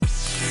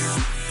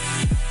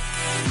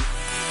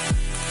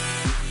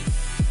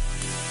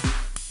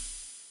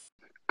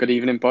Good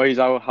evening, boys.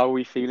 How are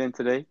we feeling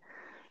today?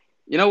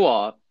 You know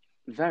what?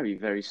 Very,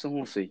 very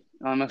saucy,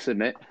 I must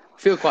admit. I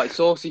feel quite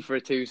saucy for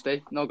a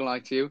Tuesday, not gonna lie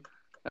to you.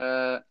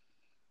 Uh,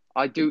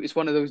 I do. It's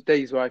one of those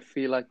days where I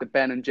feel like the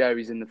Ben and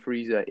Jerry's in the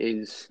freezer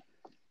is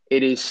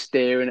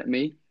staring at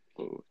me,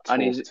 Oh,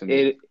 and talk to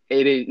me.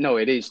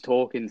 it is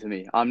talking to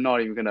me. I'm not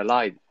even gonna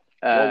lie.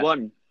 What Uh,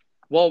 one?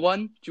 well,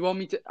 one, do you want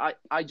me to?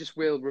 I just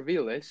will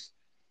reveal this.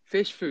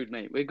 Fish food,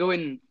 mate. We're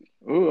going.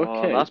 Oh, Oh,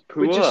 okay. that's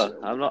We're just.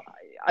 poor. I'm not.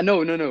 I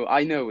know, no.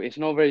 I know it's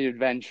not very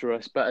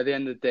adventurous, but at the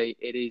end of the day,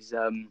 it is.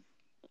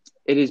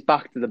 It is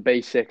back to the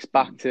basics,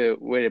 back to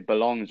where it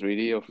belongs,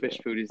 really. Your fish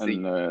food is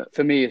And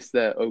for me, it's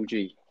the OG.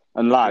 You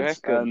lads,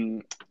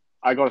 reckon?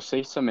 I gotta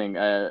say something.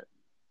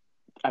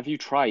 Have you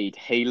tried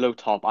Halo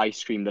Top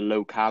ice cream, the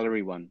low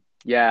calorie one?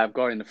 Yeah, I've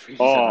got it in the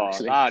freezer Oh,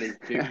 actually. that is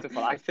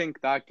beautiful. I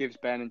think that gives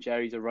Ben and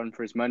Jerry's a run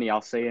for his money.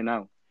 I'll say it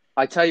now.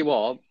 I tell you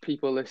what,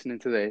 people listening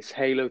to this,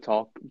 Halo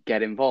Top,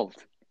 get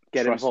involved.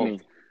 Get Trust me.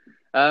 involved.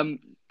 Um,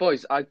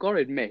 Boys, I've got to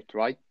admit,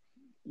 right?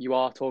 You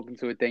are talking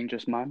to a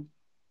dangerous man.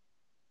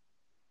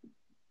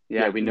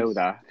 Yeah, Yeah. we know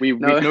that. We've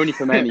No, known you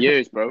for many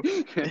years, bro. bro.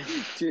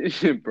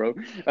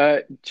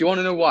 Do you want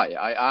to know why?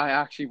 I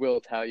actually will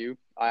tell you.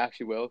 I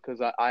actually will because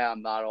I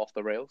am that off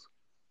the rails.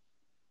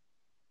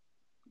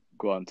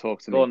 Go on,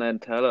 talk to Go me. on then,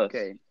 tell us.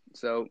 Okay,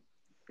 so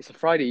it's a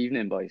Friday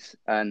evening, boys,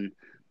 and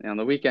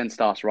the weekend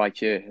starts right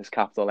here, as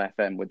Capital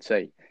FM would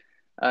say.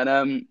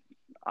 And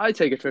I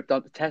take a trip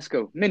down to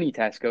Tesco, mini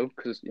Tesco,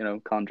 because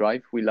can't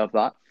drive. We love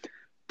that.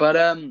 But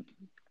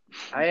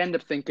I end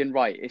up thinking,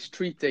 right, it's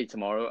treat day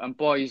tomorrow, and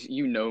boys,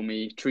 you know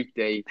me, treat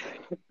day.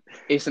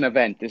 It's an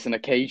event. It's an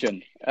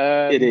occasion.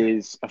 It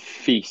is a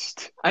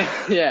feast.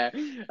 Yeah,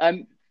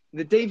 and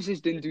the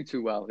Davises didn't do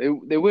too well.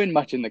 They weren't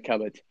much in the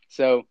cupboard,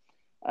 so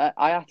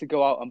I had to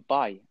go out and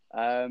buy.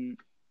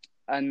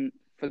 And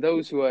for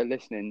those who are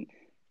listening,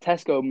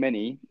 Tesco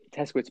Mini,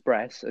 Tesco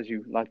Express, as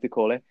you like to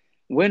call it,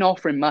 weren't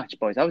offering much,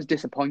 boys. I was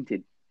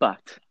disappointed,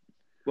 but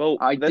Well,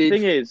 I the did.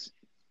 thing is,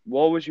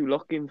 what was you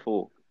looking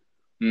for?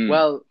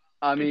 Well,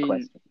 I Good mean,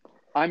 question.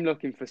 I'm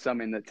looking for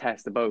something that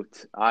tests the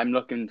boat. I'm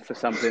looking for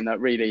something that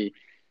really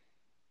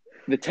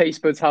the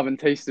taste buds haven't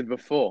tasted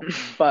before.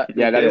 But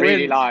Yeah, that there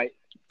really weren't. like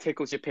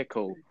tickles your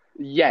pickle.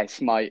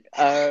 Yes, mate.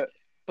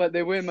 But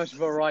there weren't much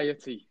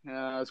variety.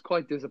 I was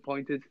quite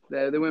disappointed.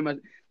 There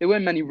weren't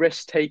many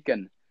risks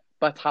taken.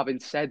 But having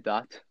said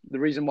that, the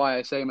reason why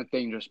I say I'm a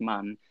dangerous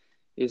man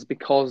is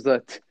because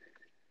that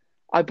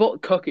I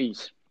bought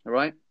cookies, all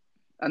right?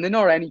 And they're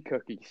not any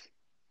cookies.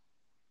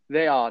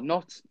 They are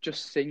not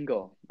just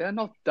single. They're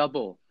not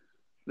double.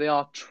 They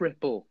are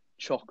triple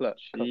chocolate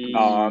cookies.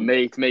 Oh,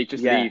 Jeez. mate,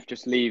 Yeah,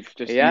 just leave.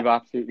 yeah, You've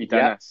absolutely done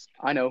yeah. us.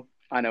 I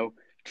know.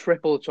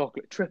 Triple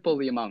chocolate, triple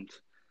the amount.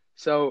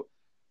 So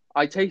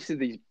I tasted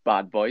these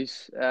bad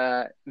boys.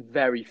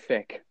 Very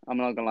thick. I'm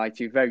not gonna lie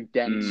to you. Very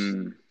dense.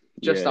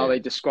 Just how Yeah. they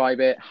describe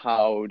it.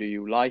 How do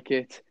you like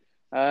it?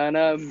 And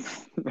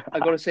I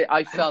gotta say,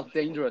 I felt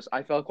dangerous.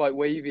 I felt quite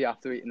wavy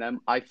after eating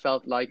them. I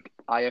felt like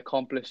I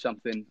accomplished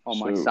something on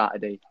my So,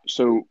 Saturday.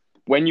 so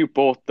when you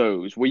bought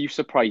those, were you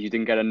surprised you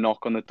didn't get a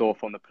knock on the door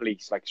from the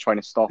police, like trying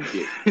to stop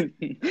you?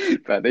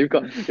 But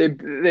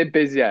they're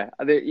busier.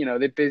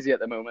 They're busy at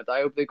the moment.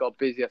 I hope they've got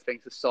busier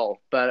things to solve.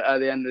 But at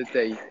the end of the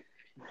day,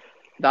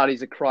 that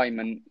is a crime,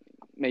 and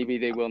maybe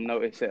they will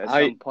notice it at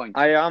I some point.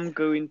 I am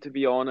going to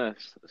be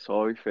honest.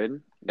 Sorry,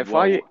 Finn. If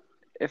I Whoa.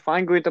 if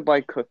I'm going to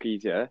buy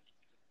cookies, yeah,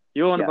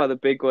 you're on Yeah. about the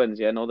big ones,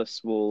 yeah, not the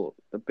small,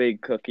 the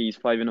big cookies,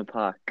 five in a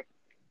pack.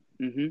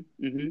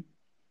 Mhm.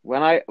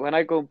 When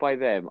I go and buy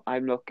them,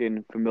 I'm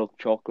looking for milk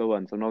chocolate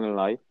ones. I'm not gonna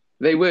lie.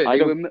 They were, I they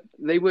don't.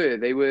 were,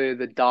 they were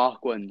the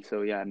dark ones.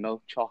 So yeah,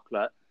 milk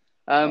chocolate.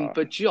 Uh,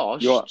 But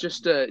Josh, you're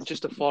just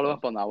to follow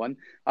up on that one,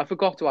 I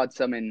forgot to add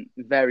something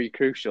very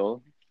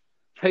crucial.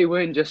 They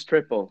weren't just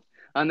triple,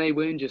 and they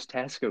weren't just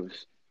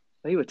Tesco's.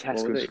 They were What were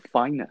Tesco's they?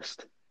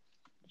 finest.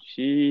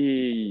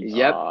 Jeez,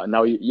 Yep,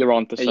 now you're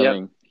on to yep.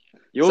 something.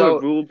 you're a So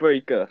rule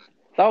breaker.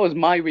 that was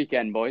my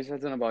weekend, boys. I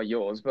don't know about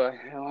yours, but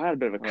I had a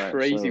bit of a Right.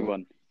 crazy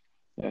one.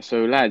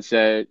 So lads,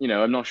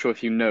 I'm not sure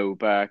if you know,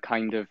 but I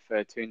kind of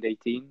turned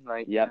 18,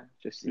 right? Yep.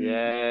 Just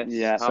Yes,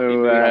 Yeah. happy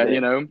so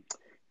birthday.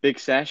 big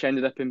sesh.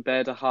 Ended up in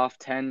bed at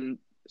 10:30,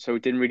 so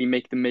didn't really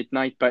make the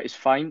midnight, but it's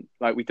fine.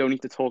 Like we don't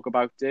need to talk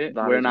about it.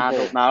 That We're is an adult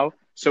important. now,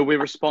 so we're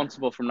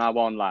responsible from now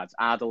on, lads.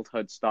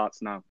 Adulthood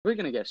starts now. We're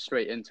gonna get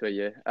straight into it,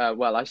 yeah.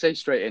 Well, I say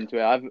straight into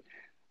it.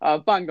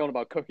 I've banged on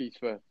about cookies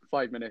for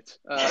 5 minutes.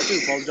 I do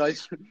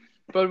apologize,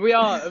 but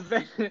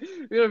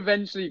we're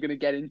eventually gonna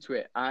get into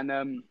it.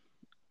 And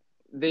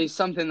there's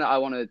something that I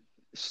want to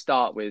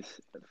start with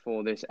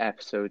for this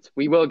episode.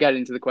 We will get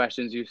into the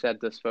questions you said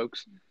this,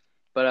 folks,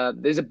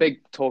 but there's a big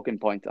talking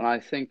point, and I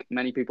think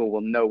many people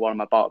will know what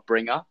I'm about to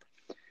bring up.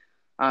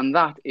 And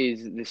that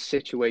is the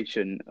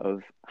situation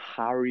of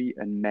Harry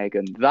and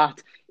Meghan.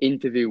 That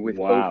interview with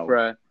Wow.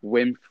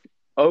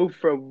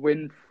 Oprah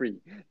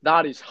Winfrey.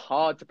 That is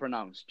hard to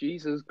pronounce.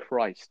 Jesus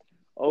Christ.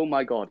 Oh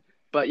my God.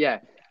 But yeah,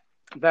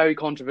 very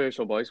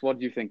controversial, boys. What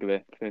do you think of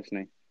it,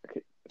 personally?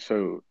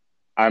 So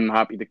I'm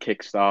happy to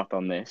kickstart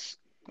on this.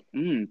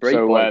 Brave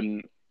So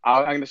boy.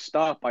 I'm going to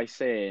start by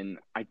saying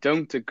I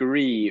don't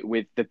agree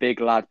with the big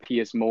lad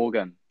Piers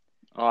Morgan.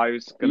 I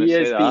was gonna He say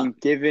has that. been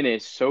giving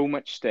it so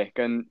much stick,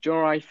 and do you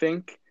know what I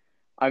think?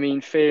 I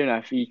mean, fair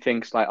enough. He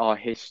thinks like, oh,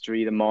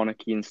 history, the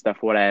monarchy and stuff,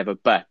 whatever.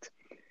 But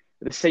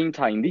at the same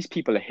time, these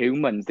people are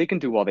humans. They can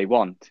do what they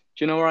want.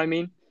 Do you know what I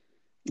mean?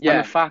 And the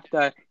Yeah, fact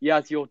that he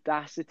has the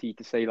audacity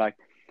to say like,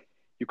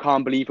 you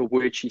can't believe a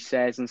word she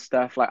says and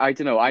stuff. Like, I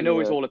don't know. I know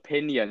it's Yeah, all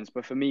opinions,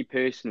 but for me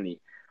personally,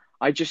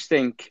 I just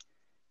think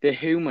they're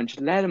human.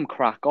 Just let them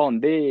crack on.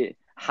 They're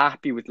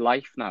happy with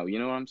life now. You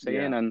know what I'm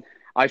saying? yeah. And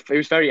it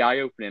was very eye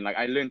opening. Like,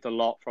 I learned a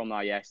lot from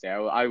that yesterday.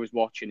 I was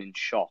watching in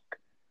shock.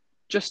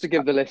 Just to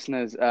give the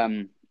listeners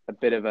a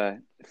bit of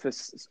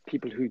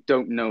people who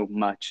don't know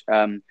much,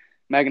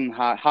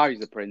 Harry's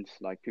the prince,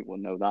 like people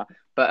know that.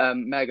 But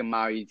Meghan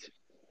married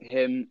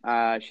him.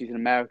 She's an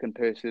American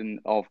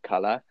person of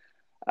color.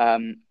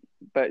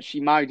 But she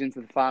married into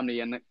the family,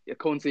 and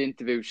according to the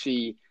interview,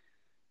 she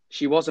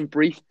wasn't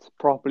briefed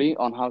properly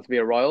on how to be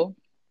a royal,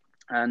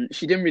 and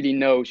she didn't really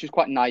know. She was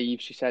quite naive.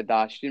 She said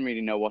that she didn't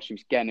really know what she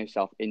was getting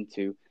herself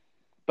into.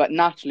 But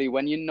naturally,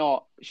 when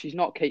she's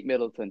not Kate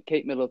Middleton.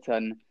 Kate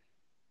Middleton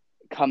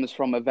comes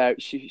from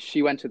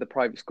she went to the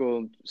private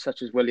school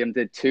such as William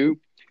did too.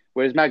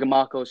 Whereas Meghan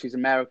Markle, she's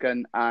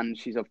American and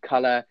she's of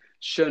color.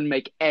 Shouldn't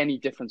make any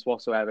difference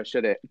whatsoever,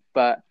 should it?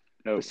 But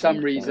No, for some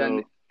 100%. reason,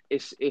 no.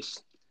 it's the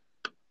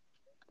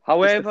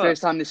However,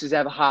 first time this has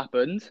ever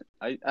happened.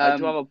 I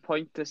do have a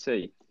point to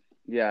say.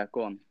 Yeah,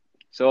 go on.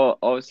 So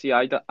obviously,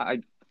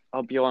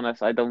 I'll be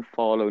honest, I don't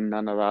follow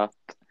none of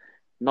that.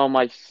 Not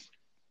my,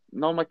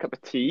 not my cup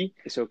of tea.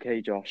 It's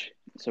okay, Josh.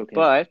 It's okay.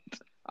 But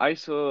I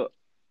saw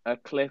a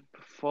clip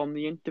from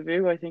the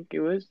interview, I think it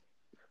was,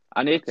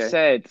 and it Okay.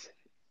 said,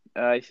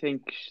 I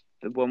think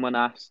the woman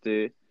asked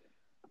her,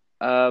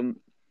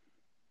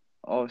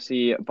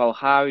 obviously about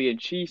Harry, and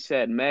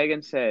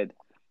Meghan said,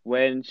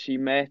 when she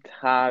met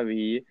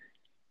Harry,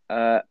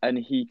 and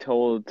he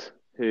told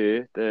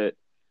her that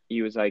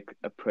he was like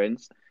a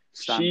prince,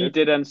 she Standard.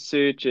 didn't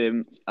search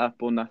him up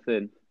or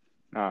nothing.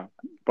 Ah,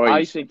 I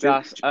boys, think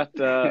that's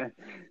utter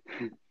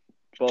do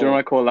you know what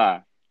I call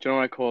that? Do you know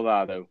what I call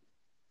that though?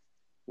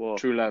 What?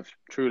 True love.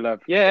 True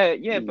love. Yeah,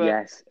 but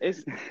Yes.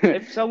 it's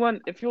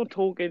if you're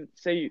talking,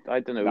 say,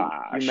 I don't know,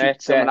 Nah, you she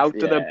met someone out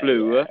of the yeah,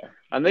 blue, yeah,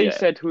 and they yeah,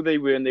 said who they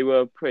were and they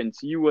were a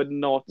prince, you would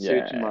not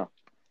search them yeah. up.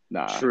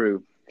 Nah,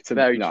 True. it's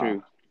Very nah.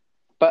 true.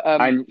 But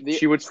And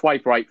she would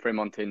swipe right for him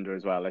on Tinder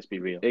as well. Let's be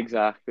real.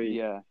 Exactly.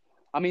 yeah.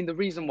 I mean, the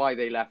reason why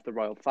they left the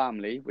royal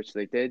family, which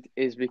they did,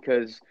 is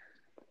because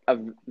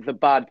of the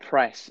bad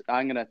press.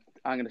 I'm gonna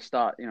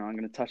start. I'm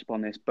gonna touch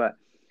upon this, but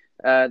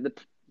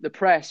the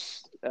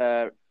press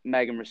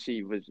Meghan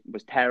received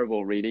was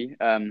terrible, really.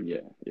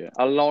 Yeah.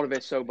 A lot of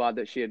it so bad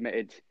that she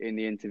admitted in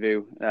the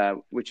interview,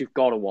 which you've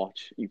got to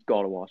watch.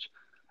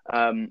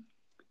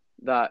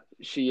 That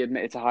she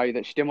admitted to Harry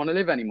that she didn't want to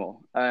live anymore,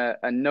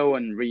 and no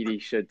one really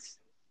should,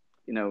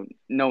 no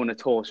one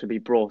at all should be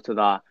brought to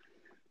that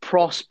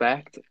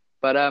prospect.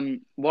 But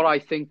what I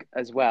think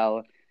as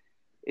well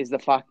is the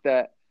fact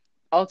that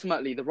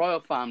ultimately the royal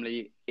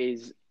family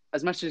is,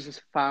 as much as it's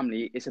a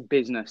family, it's a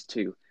business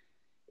too.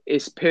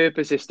 Its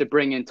purpose is to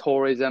bring in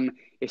tourism,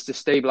 it's to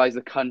stabilize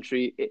the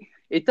country.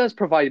 It does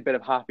provide a bit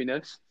of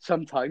happiness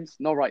sometimes,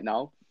 not right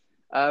now.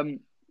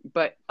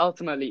 But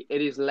ultimately,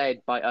 it is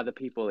led by other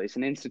people. It's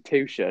an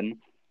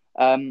institution.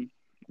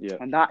 Yeah.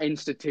 And that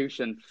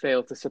institution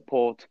failed to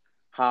support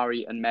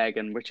Harry and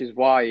Meghan, which is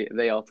why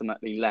they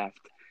ultimately left.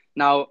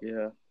 Now,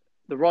 Yeah.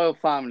 the royal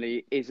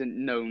family isn't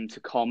known to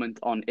comment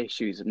on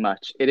issues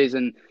much.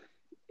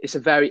 It's a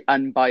very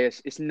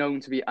unbiased, it's known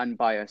to be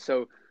unbiased.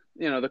 So,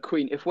 the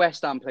Queen, if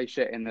West Ham play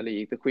shit in the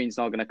league, the Queen's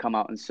not going to come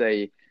out and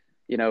say,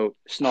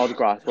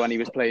 Snodgrass when he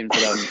was playing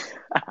for them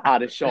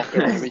had a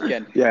shocker on the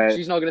weekend. Yeah.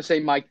 She's not going to say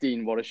Mike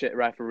Dean, what a shit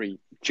referee.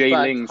 Jay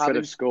But Ling should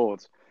have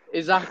scored.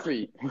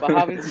 Exactly. But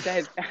having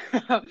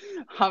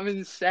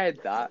said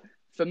that,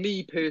 for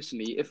me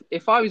personally,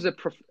 if I was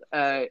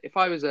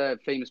a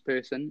famous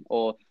person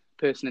or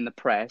person in the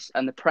press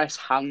and the press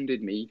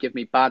hounded me, give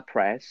me bad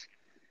press,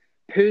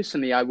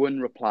 personally I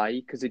wouldn't reply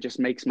because it just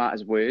makes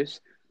matters worse.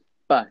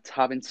 But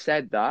having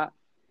said that,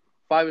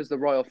 if I was the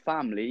royal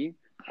family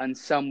and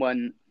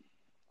someone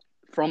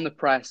from the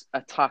press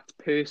attacked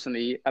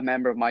personally a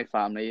member of my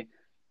family,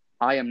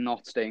 I am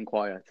not staying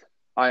quiet.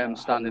 I am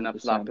standing up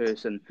for that 100%.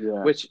 person.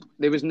 Yeah. Which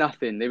there was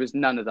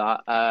none of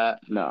that.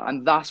 No.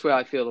 And that's where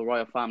I feel the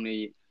royal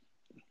family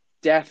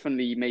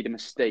definitely made a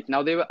mistake.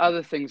 Now there were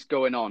other things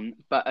going on,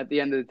 but at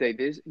the end of the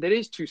day, there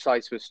is two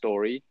sides to a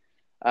story.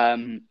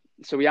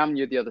 So we haven't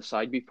heard the other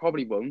side. We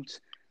probably won't.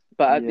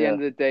 But at the end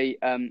of the day,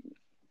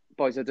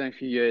 boys, I don't know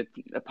if you heard.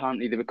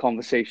 Apparently, there were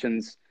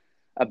conversations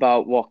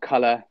about what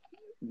color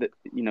the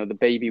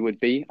baby would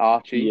be,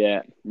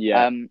 Archie.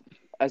 Yeah.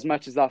 As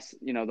much as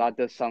that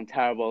does sound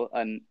terrible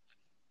and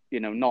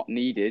not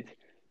needed.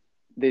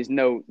 There's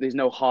no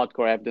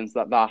hardcore evidence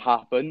that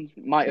happened.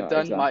 Might have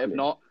done, might have exactly.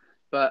 not.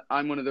 But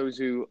I'm one of those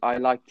who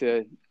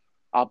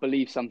I'll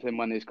believe something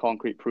when there's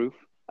concrete proof.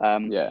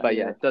 But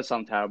yeah, it does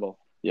sound terrible.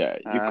 Yeah,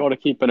 you've got to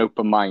keep an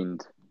open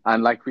mind.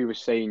 And like we were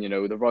saying,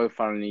 the royal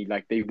family,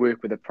 like they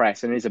work with the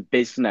press and it's a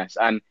business.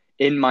 And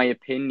in my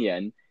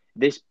opinion,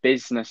 this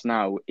business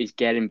now is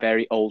getting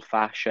very old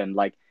fashioned.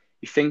 Like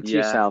you think to Yeah.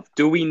 yourself,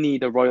 do we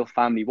need a royal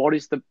family? What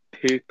is the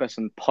purpose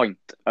and point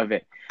of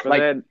it? But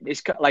Like then,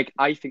 like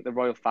I think the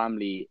royal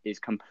family is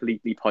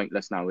completely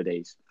pointless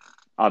nowadays.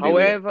 I'll be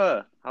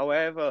real.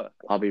 however,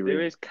 I'll be there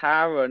real. is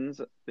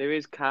Karens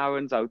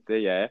out there,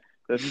 yeah,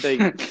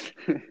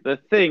 that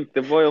think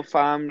the royal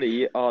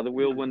family or the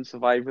world wouldn't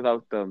survive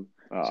without them.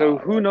 So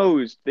who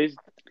knows? There's,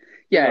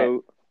 Yeah.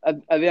 know,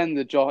 At the end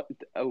of the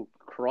oh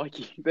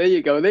crikey, there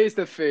you go. There's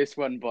the first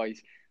one,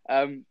 boys.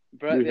 But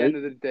at the end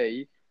of the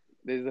day,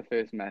 there's the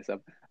first mess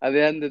up. At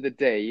the end of the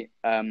day,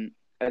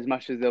 as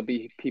much as there'll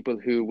be people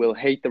who will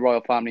hate the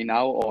royal family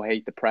now or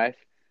hate the press,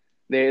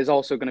 there is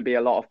also going to be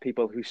a lot of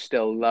people who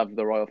still love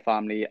the royal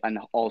family and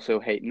also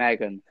hate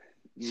Meghan.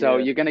 So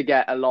Yeah. you're going to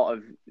get a lot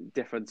of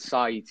different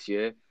sides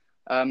here.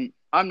 I'm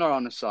not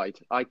on a side.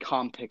 I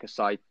can't pick a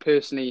side.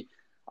 Personally,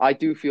 I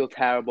do feel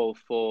terrible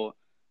for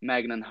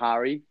Meghan and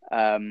Harry.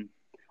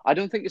 I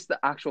don't think it's the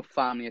actual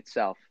family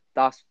itself.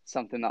 That's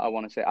something that I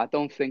want to say. I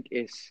don't think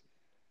it's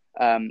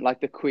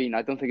like the Queen.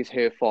 I don't think it's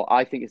her fault.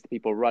 I think it's the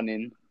people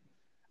running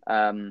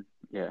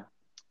yeah.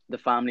 the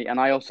family. And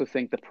I also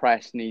think the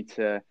press need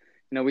to,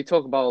 we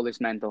talk about all this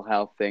mental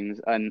health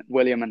things, and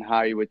William and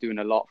Harry were doing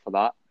a lot for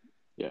that.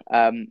 Yeah.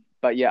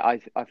 But yeah,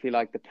 I feel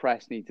like the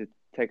press need to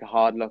take a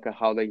hard look at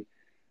how they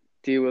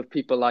deal with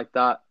people like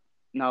that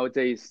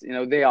nowadays.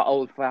 They are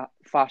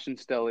old-fashioned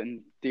still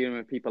in dealing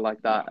with people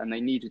like that, and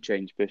they need to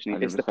change.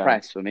 Personally, it's the 100%.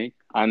 press for me.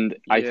 And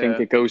I think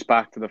it goes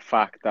back to the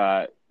fact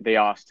that they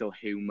are still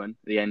human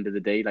at the end of the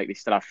day. Like they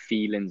still have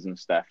feelings and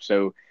stuff.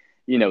 So,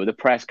 the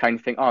press kind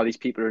of think, oh, these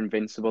people are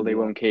invincible. They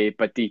won't care.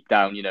 But deep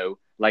down,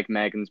 like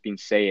Meghan's been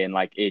saying,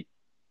 like it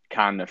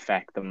can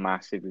affect them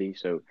massively.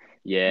 So,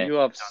 yeah. You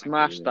have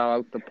smashed that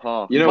out the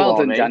park. You know Well what,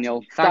 done, mate?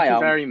 Daniel. Thank you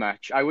very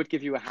much. I would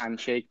give you a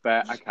handshake,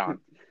 but I can't.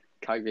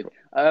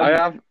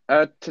 I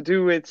have to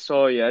do with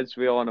Sawyers.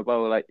 We're on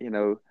about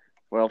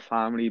royal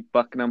family,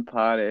 Buckingham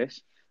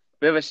Palace.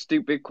 Bit of a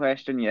stupid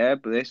question, yeah,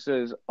 but this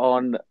is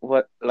on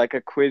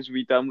a quiz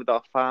we done with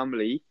our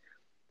family,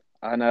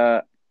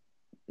 and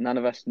none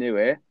of us knew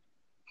it.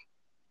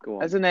 Go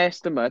on. As an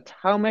estimate,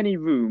 how many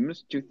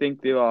rooms do you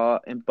think there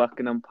are in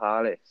Buckingham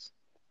Palace?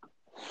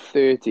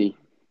 30.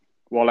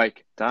 Well,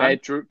 like Dan?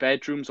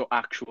 bedrooms or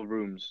actual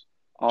rooms?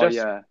 Oh, Just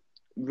yeah.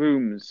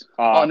 Rooms.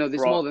 Oh, no,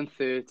 there's more than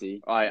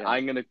 30. All right,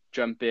 I'm going to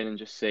jump in and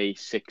just say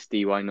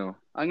 60. Why not?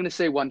 I'm going to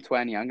say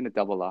 120. I'm going to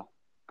double that.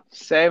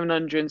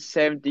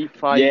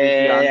 775 Yeah, is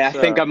the answer.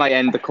 I think I might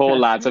end the call,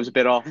 lads. I was a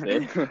bit off there.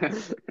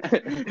 That's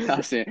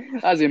it.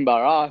 That's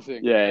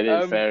embarrassing. Yeah, it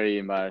is very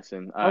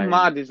embarrassing. How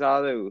mad is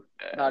that, though?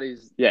 That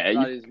is... Yeah.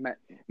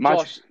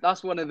 Josh,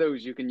 that's one of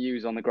those you can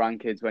use on the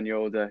grandkids when you're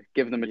older.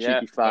 Give them a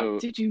cheeky fact. Oh.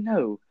 Did you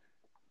know?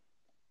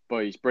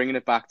 Boys, bringing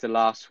it back to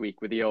last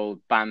week with the old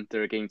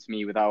banter against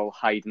me with our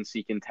hide and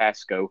seek in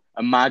Tesco.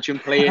 Imagine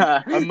playing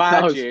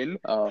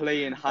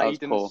playing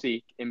hide and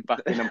seek in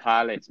Buckingham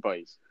Palace,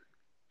 boys.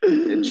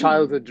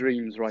 Childhood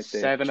dreams right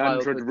there.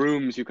 700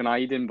 rooms you can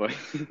hide in, boys.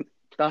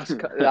 That's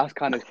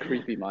kind of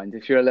creepy, mind.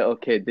 If you're a little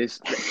kid,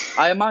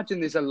 I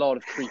imagine there's a lot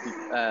of creepy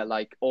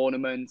like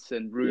ornaments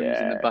and rooms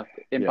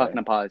in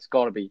Buckingham Palace.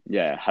 Gotta be.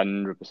 Yeah,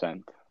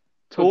 100%.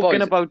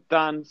 Talking about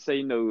Dan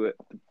saying no,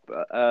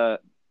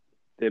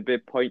 they're a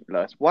bit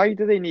pointless. Why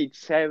do they need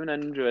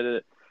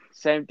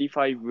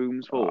 775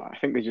 rooms for? I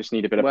think they just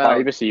need a bit of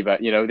privacy,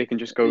 but they can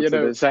just go to the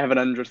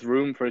 700th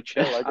room for a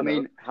chill. I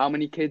mean, how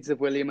many kids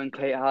have William and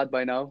Kate had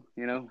by now?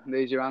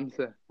 There's your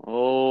answer.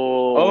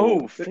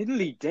 Oh,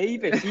 Finley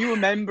Davis. Are you a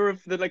member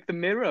of the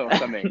Mirror or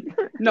something?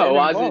 No,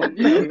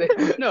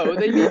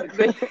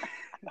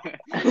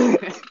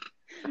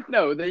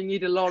 they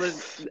need a lot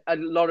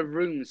of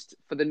rooms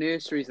for the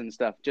nurseries and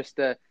stuff, just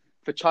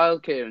for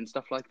childcare and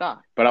stuff like that.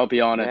 But I'll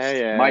be honest,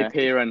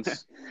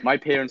 my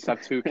parents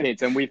have 2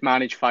 kids, and we've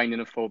managed finding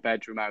a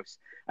 4-bedroom house.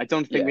 I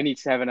don't think we need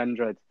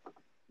 700.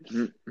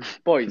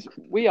 Boys,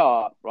 we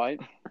are,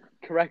 right?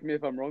 Correct me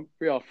if I'm wrong.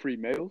 We are free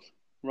males,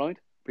 right?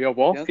 We are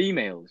what? Yeah.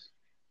 Females?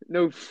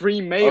 No,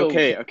 free males.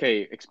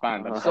 Okay,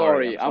 expand. I'm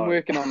sorry. I'm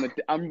working on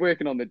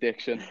the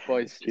diction,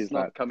 boys. It's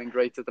not coming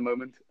great at the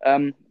moment.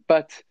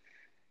 But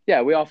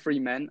yeah, we are free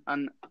men,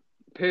 and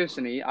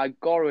personally, I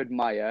gotta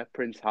admire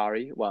Prince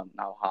Harry, well,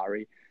 now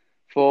Harry,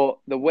 for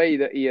the way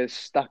that he has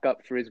stuck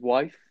up for his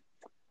wife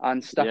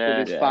and stuck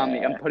with his family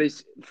and put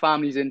his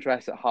family's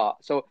interests at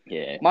heart. So,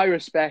 my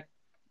respect,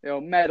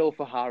 medal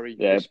for Harry.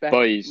 Yeah,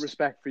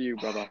 respect for you,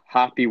 brother.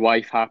 Happy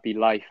wife, happy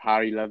life.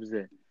 Harry loves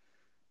it.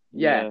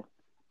 Yeah.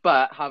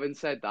 But having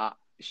said that,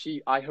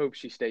 I hope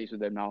she stays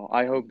with him now.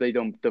 I hope they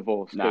don't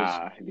divorce.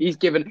 Nah. He's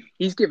given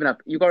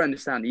up. You gotta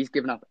understand, he's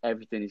given up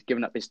everything. He's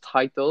given up his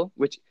title,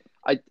 which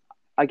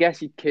I guess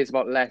he cares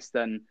about less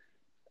than,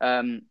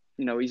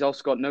 he's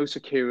also got no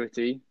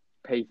security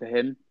paid for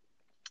him.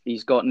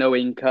 He's got no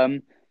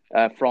income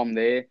from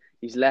there.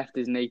 He's left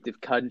his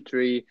native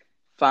country,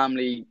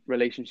 family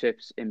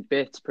relationships in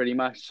bits pretty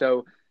much.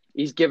 So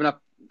he's given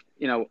up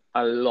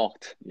a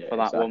lot Yeah, for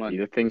that exactly. woman.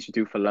 The things you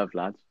do for love,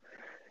 lads.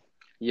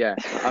 Yeah,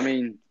 I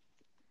mean,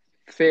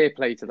 fair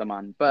play to the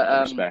man.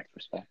 But Respect.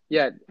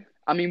 yeah,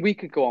 I mean, we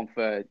could go on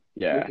for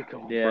Yeah.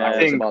 for Yeah. hours I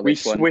think about we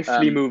this one.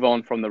 swiftly move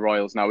on from the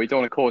Royals now. We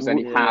don't want to cause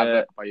any Yeah.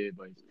 havoc by you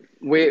boys.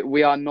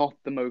 We are not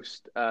the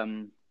most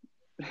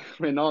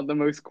we're not the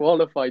most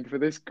qualified for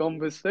this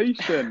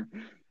conversation.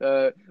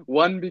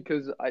 One,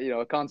 because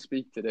I can't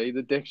speak today.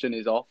 The diction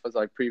is off, as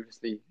I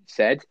previously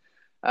said.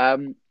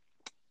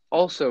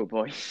 Also,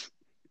 boys,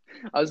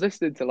 I was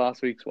listening to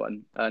last week's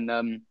one,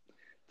 and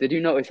did you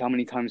notice how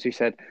many times we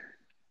said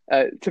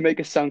to make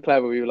us sound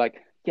clever? We were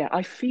like, "Yeah,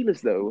 I feel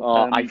as though."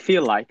 I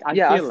feel like.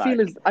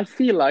 I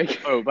feel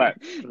like. Oh, but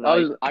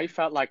I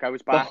felt like I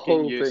was back in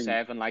whole year thing.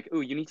 7. Like,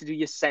 oh, you need to do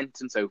your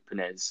sentence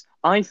openers.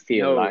 I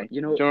feel No, like.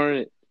 you know,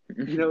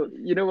 Do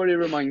you know what it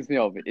reminds me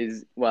of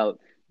is, well,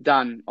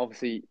 Dan,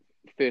 obviously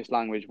first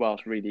language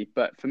Welsh, really,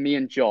 but for me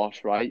and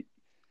Josh, right,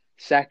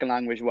 second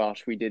language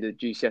Welsh, we did at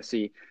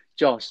GCSE.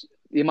 Josh,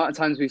 the amount of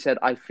times we said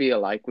 "I feel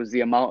like" was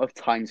the amount of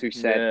times we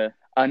said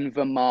 "yn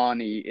fy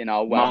marn i" in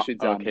our Welsh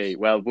exams. Okay,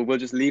 well, we'll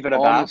just leave it at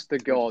Honest that.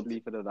 to God. We'll just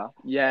leave it at that.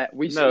 Yeah,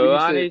 we No,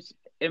 used and to, it's,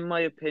 in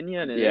my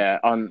opinion, Yeah,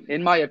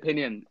 in my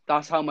opinion,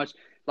 that's how much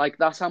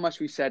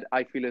we said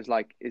 "I feel as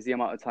like" is the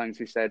amount of times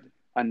we said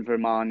 "yn fy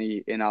marn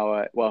i" in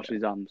our Welsh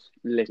exams.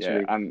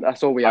 Literally, yeah, and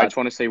that's all we I had. just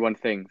want to say one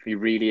thing. If you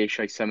really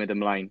eisiau symud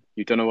ymlaen,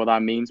 you don't know what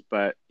that means,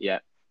 but yeah,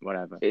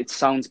 whatever. It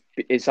sounds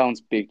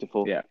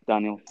beautiful, Yeah.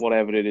 Daniel.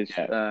 Whatever it is.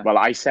 Yeah. Well,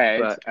 I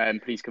said,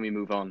 but- please can we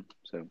move on?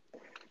 So.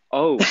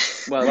 Oh,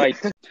 well, right.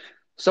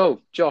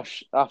 So,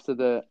 Josh, after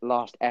the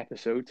last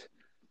episode,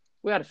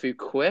 we had a few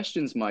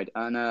questions, mate,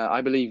 and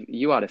I believe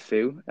you had a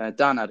few.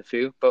 Dan had a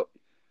few, but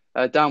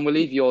Dan, we'll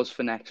leave yours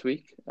for next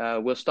week.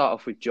 We'll start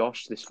off with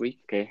Josh this week.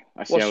 Okay,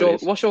 I see how it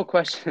is. What's your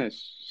question?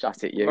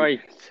 Shut it, you.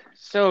 Right.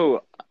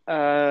 So,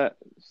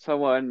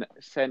 someone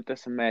sent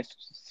us a message.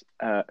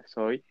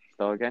 Sorry,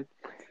 start again.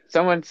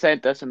 Someone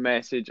sent us a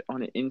message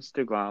on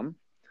Instagram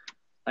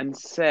and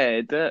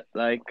said,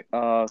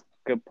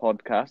 good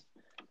podcast,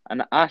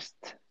 and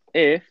asked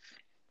if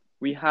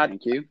we had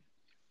Thank you.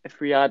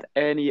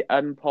 any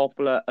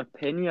unpopular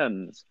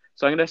opinions.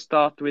 So I'm going to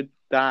start with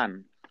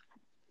Dan.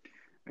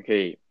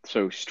 Okay,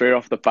 so straight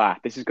off the bat,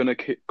 this is going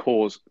to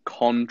cause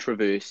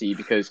controversy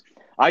because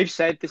I've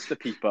said this to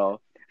people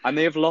and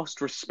they have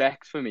lost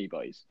respect for me,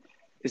 boys.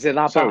 Is it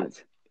that bad?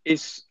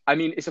 It's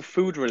a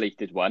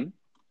food-related one.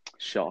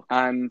 Shock.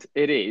 And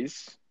it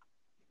is,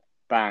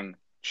 bang,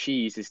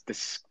 cheese is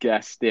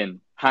disgusting.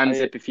 Hands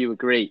up if you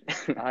agree.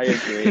 I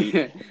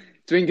agree.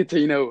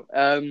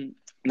 Drinkatino.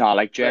 No,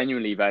 like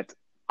genuinely, but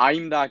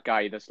I'm that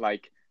guy that's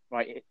like,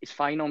 right, it's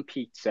fine on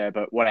pizza,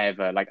 but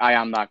whatever. Like, I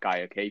am that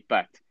guy, okay?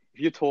 But if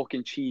you're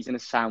talking cheese in a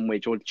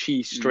sandwich or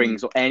cheese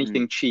strings or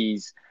anything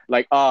cheese,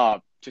 like,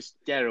 just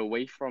get it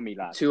away from me,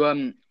 lad.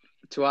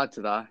 To add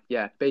to that,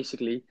 yeah,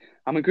 basically,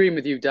 I'm agreeing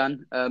with you,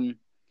 Dan.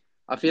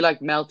 I feel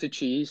like melted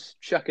cheese,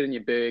 chuck it in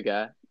your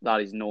burger, that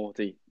is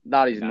naughty.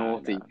 That is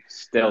naughty. No.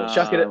 Still.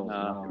 Chuck it.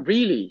 No.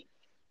 Really?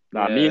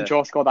 Nah, me and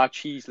Josh got that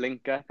cheese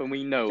link up, and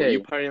we know Okay.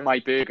 you put it in my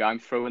burger, I'm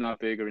throwing that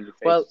burger in your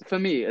face. Well, for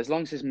me, as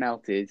long as it's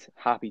melted,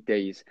 happy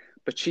days.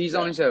 But cheese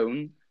on its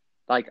own,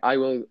 like I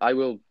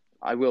will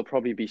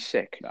probably be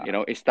sick.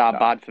 Nah. It's that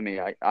bad for me.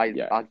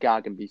 I'd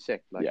gag and be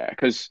sick. Like. Yeah,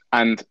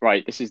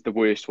 right, this is the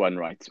worst one,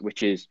 right?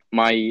 Which is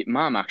my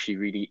mum actually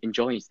really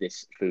enjoys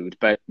this food,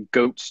 but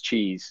goat's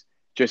cheese.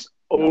 Just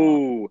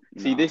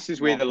this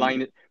is where the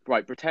line is.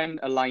 Right, pretend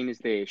a line is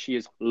there. She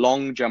has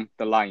long jumped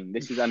the line.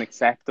 This is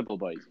unacceptable,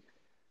 boys.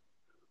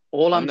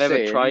 All I've I'm never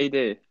saying, tried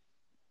it.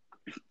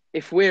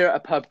 if we're at a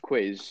pub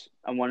quiz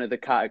and one of the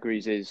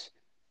categories is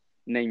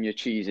name your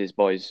cheeses,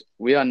 boys,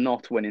 we are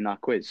not winning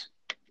that quiz.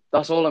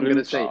 That's all I'm going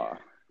to say.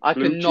 I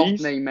cannot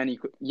name any.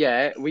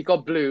 Yeah, we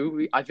got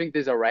blue. I think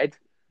there's a red.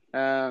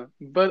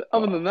 But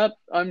other than that,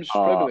 I'm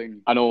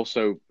struggling. And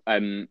also,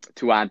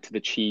 to add to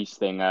the cheese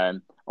thing,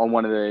 on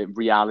one of the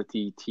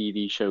reality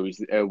TV shows,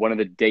 one of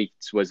the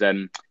dates was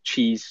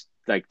cheese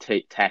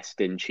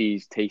testing,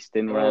 cheese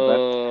tasting,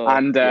 whatever.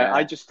 And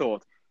I just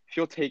thought, if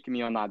you're taking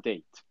me on that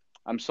date,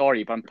 I'm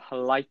sorry, but I'm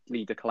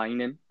politely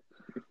declining.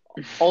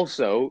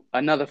 Also,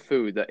 another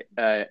food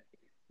that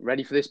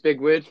ready for this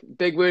big word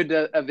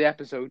of the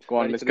episode. Go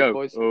on, ready let's this, go.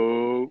 boys?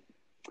 Oh,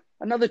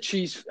 another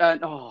cheese.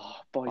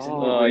 Boys,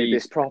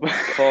 this problem.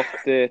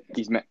 Cocked it.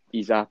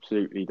 He's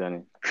absolutely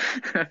done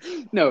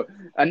it. No,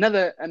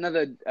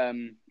 another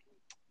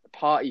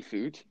party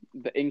food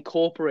that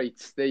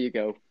incorporates. There you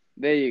go.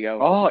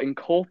 Oh,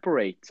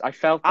 incorporates. I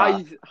felt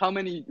that. How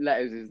many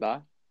letters is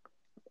that?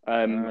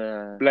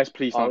 Let's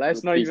please not.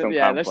 Let's not even.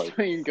 Yeah, let's not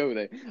even go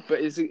there. But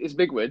it's a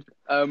big word.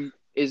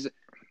 Is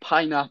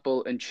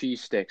pineapple and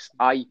cheese sticks.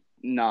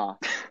 Nah.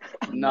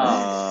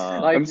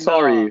 I'm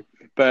sorry,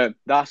 but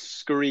that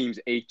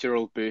screams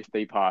 8-year-old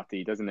birthday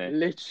party, doesn't it?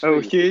 Literally.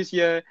 Oh, here's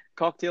your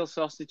cocktail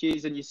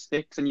sausages and your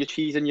sticks and your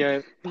cheese and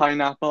your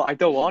pineapple. I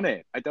don't want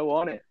it.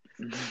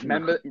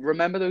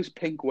 Remember those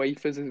pink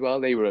wafers as well?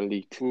 They were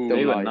elite. Ooh,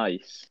 they were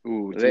nice.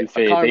 Ooh, I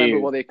can't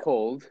remember what they're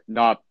called.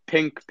 Nah,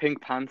 pink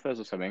panthers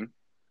or something.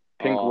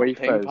 Pink Oh,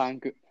 wafers.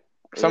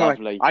 Something like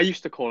lovely. I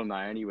used to call them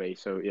that anyway.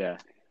 So yeah.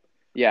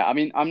 Yeah, I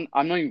mean, I'm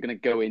not even going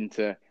to go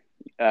into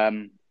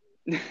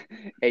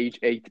age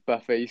 8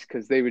 buffets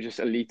because they were just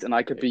elite, and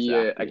I could be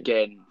here Exactly.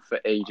 again for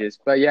ages.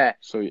 But yeah,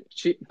 So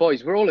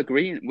boys, we're all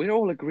agreeing. We're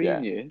all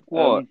agreeing yeah. here.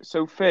 What?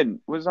 So Finn,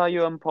 was that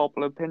your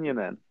unpopular opinion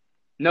then?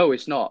 No,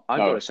 it's not. I've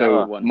got No, a so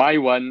separate one. my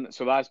one,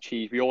 so that's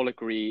cheese. We all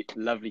agree.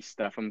 Lovely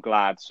stuff. I'm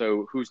glad.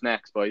 So who's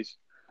next, boys?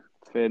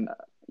 Finn.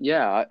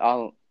 Yeah,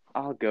 I'll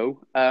go.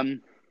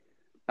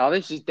 Now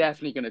this is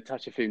definitely going to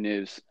touch a few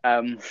nerves.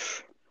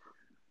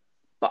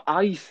 But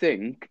I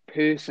think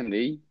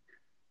personally,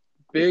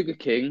 Burger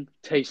King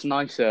tastes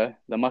nicer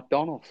than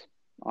McDonald's.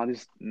 I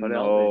just put it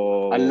out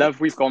No. I love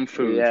we've gone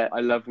food. Yeah. I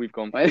love we've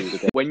gone food.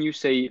 Okay. When you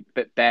say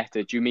bit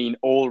better, do you mean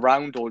all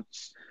round or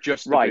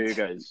just the Right.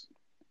 burgers?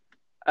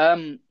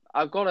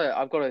 I've got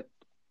to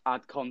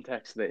add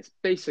context to this.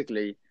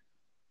 Basically,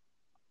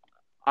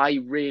 I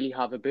rarely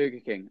have a Burger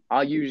King.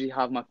 I usually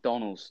have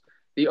McDonald's.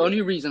 The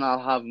only reason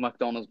I'll have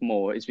McDonald's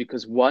more is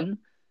because one,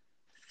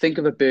 think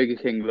of a Burger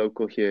King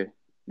local here.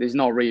 There's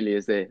not really,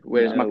 is there?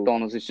 Whereas No.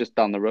 McDonald's is just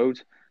down the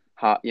road.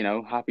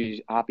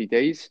 Happy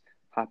days,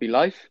 happy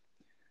life.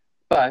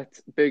 But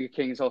Burger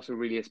King is also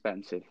really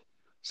expensive.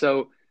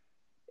 So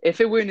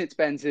if it weren't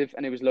expensive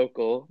and it was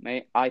local,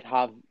 mate, I'd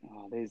have.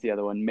 Oh, there's the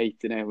other one, mate.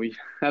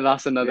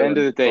 That's At another the end one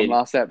of the day, from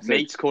last episode.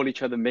 mates call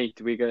each other mate.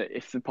 We gonna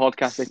if the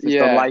podcast listeners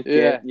Yeah, don't like yeah.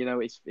 it, you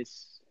know, it's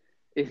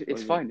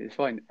It's fine. It's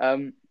fine.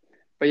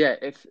 But yeah,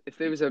 if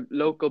there was a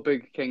local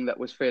Burger King that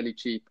was fairly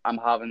cheap, I'm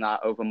having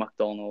that over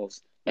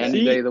McDonald's any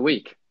See? day of the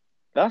week.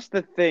 That's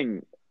the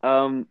thing. I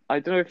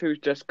don't know if it was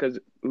just because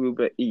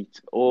Uber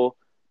Eats or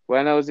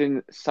when I was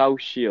in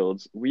South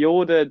Shields, we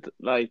ordered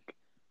like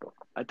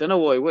I don't know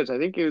what it was. I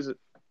think it was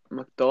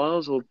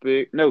McDonald's or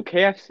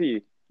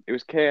KFC. It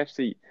was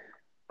KFC.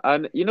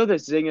 And you know the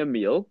Zinger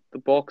meal, the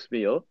box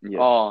meal? yeah.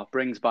 Oh,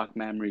 brings back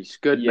memories.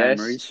 Good Yes.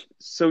 memories.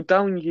 So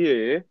down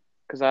here,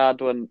 because I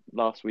had one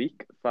last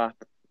week, fat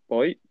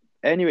boy.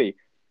 Anyway,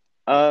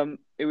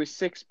 it was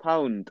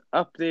 £6.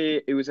 Up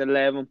there, it was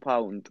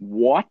 £11.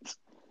 What?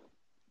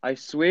 I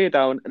swear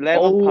down,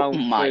 £11 for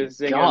my a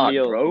Zinger God,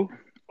 meal. bro.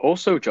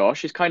 Also,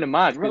 Josh, it's kind of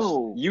mad because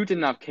Bro. you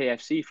didn't have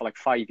KFC for like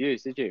 5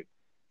 years, did you?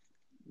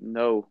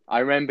 No. I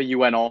remember you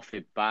went off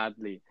it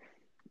badly.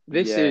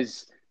 This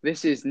Yeah.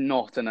 is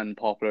not an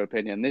unpopular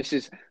opinion.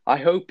 I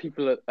hope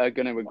people are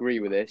going to agree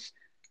with this.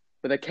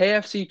 But the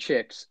KFC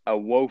chips are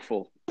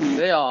woeful.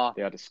 They are.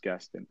 They are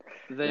disgusting.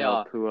 They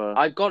are. Poor.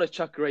 I've got to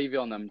chuck gravy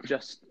on them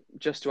just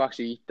to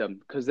actually eat them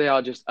because they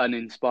are just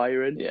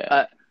uninspiring.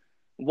 Yeah.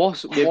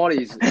 What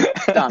is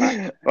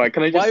Dan? Right,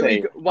 can I just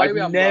say, why I've we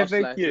have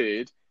never Welsh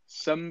heard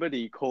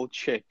somebody call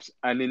chips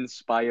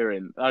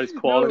uninspiring. That is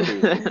quality.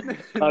 That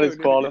That is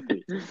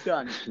quality.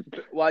 Dan,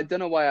 well, I don't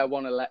know why I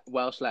want a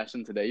Welsh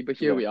lesson today, but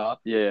here we are.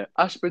 Yeah.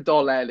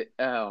 Ysbrydoledig.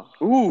 Oh.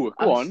 Ooh,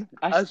 go on.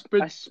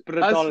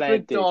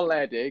 Ysbrydoledig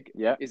Ysbrydoledig.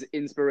 Yeah. is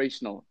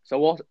inspirational. So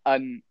what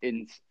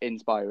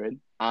inspiring?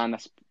 An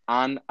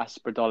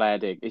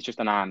ysbrydoledig. It's just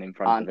an an in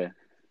front of it.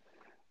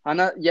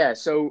 And yeah,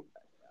 so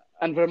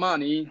and for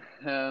money,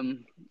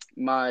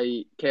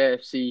 my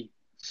KFC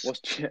was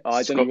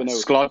I don't even know.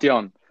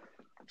 Sglodion.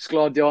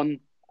 Sglodion,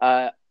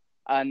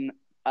 and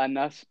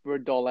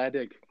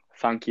ysbrydoledig.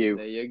 Thank you.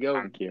 There you go.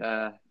 Thank you.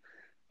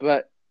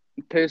 But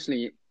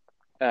personally,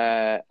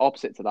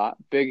 opposite to that,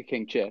 Burger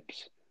King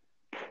chips,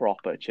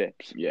 proper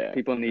chips. Yeah.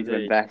 People need to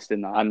They- invest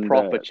in that. and,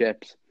 Proper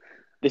chips.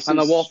 This And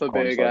is the Whopper go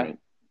on, burger.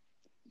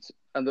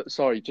 sorry.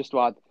 Sorry, just to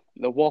add,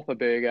 the Whopper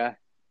burger,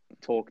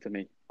 talk to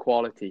me.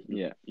 Quality.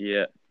 Yeah.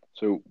 Yeah.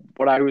 So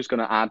what I was going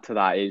to add to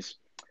that is,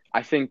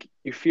 I think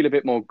you feel a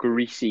bit more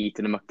greasy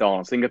eating a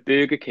McDonald's. I think at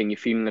Burger King, you're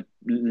feeling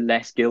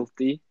less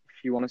guilty,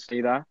 if you want to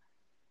say that.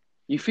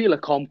 You feel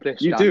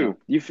accomplished. You Daniel. do.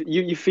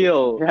 You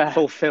feel Yeah.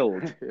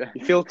 fulfilled. Yeah.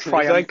 You feel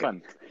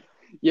triumphant.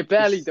 You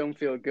barely don't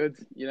feel good,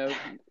 you know.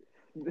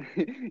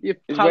 You're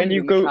When pounding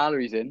you the go-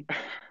 calories in.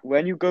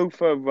 When you go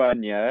for a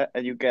run, yeah,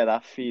 and you get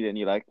that feeling,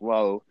 you're like,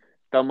 wow,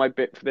 done my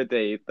bit for the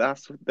day.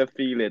 That's the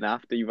feeling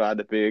after you've had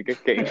a Burger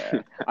King.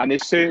 Yeah. And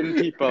there's certain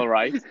people,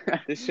 right?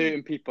 There's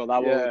certain people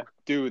that Yeah. will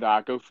do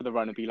that, go for the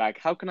run and be like,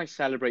 how can I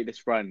celebrate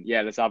this run?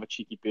 Yeah, let's have a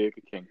cheeky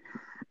Burger King.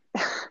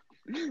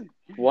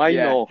 Why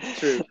Yeah, not?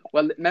 True.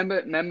 Well,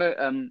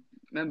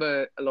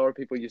 remember a lot of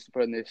people used to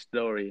put in their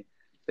story,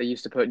 they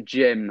used to put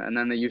gym, and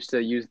then they used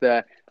to use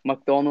the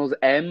McDonald's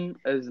M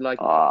as like,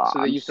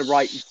 so they used to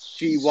write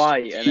GY,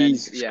 and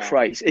Jesus then, yeah.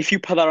 Christ. If you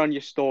put that on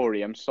your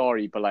story, I'm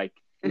sorry, but like,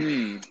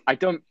 I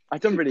don't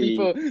really.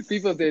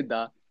 People did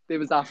that. There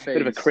was that phase.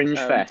 Bit of a cringe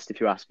fest, if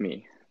you ask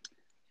me.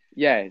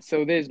 Yeah.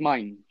 So there's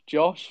mine,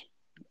 Josh.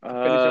 Finish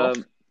off.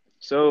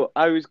 So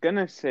I was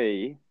gonna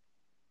say,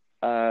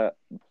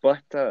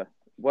 butter.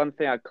 One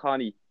thing I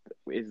can't eat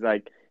is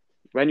like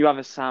when you have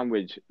a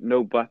sandwich,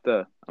 no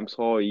butter. I'm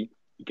sorry.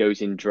 It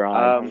goes in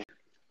dry.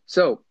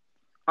 So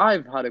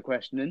I've had a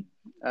question in,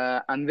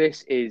 and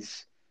this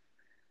is,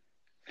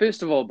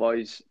 first of all,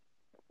 boys,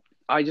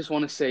 I just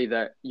want to say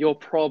that you're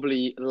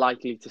probably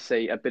likely to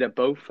say a bit of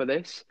both for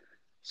this.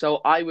 So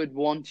I would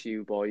want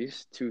you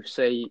boys to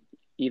say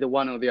either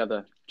one or the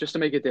other, just to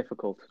make it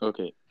difficult.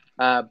 Okay.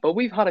 But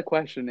we've had a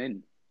question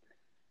in,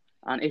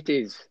 and it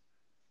is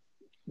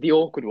the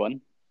awkward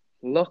one: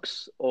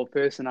 looks or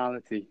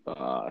personality?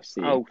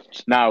 See.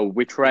 Ouch. Now,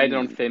 we're treading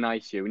on thin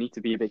ice here. We need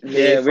to be a bit careful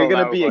Yeah, we're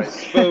gonna now, be boys.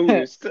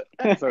 exposed.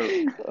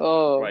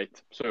 So,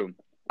 right. So,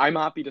 I'm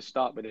happy to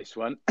start with this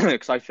one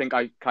because I think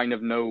I kind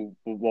of know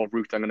what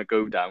route I'm going to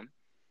go down.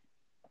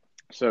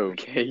 So,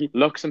 Okay.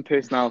 looks and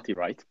personality,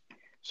 right?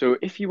 So,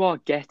 if you are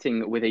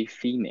getting with a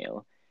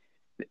female,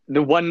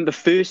 the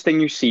first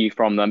thing you see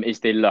from them is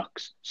their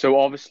looks. So,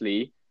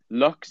 obviously,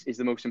 looks is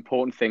the most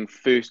important thing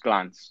first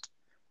glance.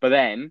 But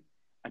then,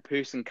 a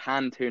person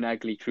can turn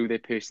ugly through their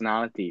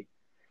personality.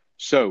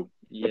 So,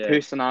 the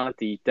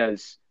personality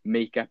does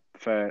make up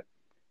for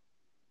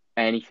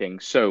anything.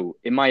 So,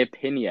 in my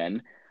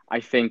opinion, I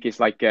think it's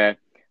like a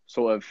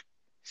sort of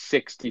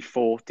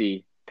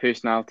 60-40,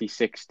 personality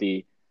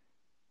 60,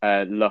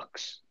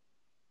 looks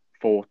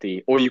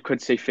 40. Or you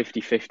could say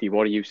 50-50.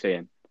 What are you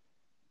saying?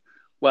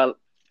 Well,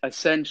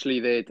 essentially,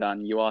 there,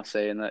 Dan, you are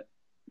saying that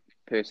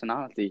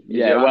personality is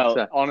Yeah, your well,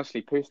 answer.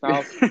 honestly,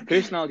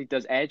 personality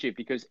does edge it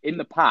because in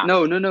the past...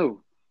 No.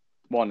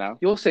 What now?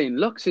 You're saying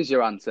looks is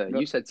your answer. No.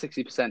 You said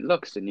 60%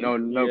 looks, didn't you?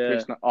 No, Yeah.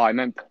 personal. Oh, I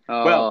meant.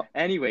 Well,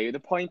 anyway,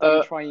 the point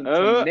I'm trying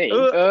to make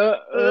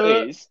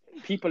is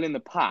people in the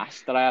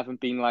past that I haven't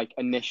been like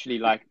initially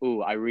like,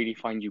 oh, I really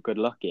find you good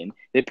looking.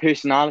 Their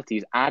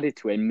personalities added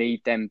to it and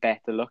made them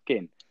better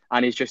looking,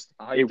 and it's just.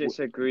 I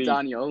disagree.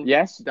 Daniel.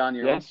 Yes.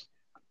 Yes.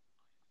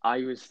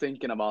 I was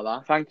thinking about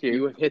that. Thank you.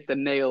 You have hit the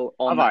nail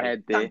on the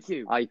head there. Thank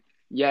you.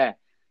 Yeah,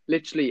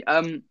 literally.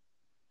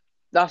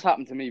 That's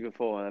happened to me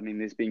before. I mean,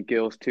 there's been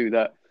girls too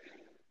that,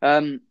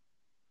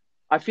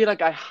 I feel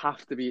like I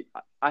have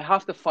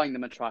to find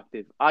them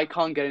attractive. I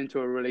can't get into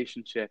a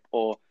relationship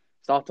or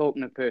start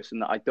talking to a person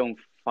that I don't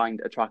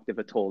find attractive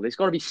at all. There's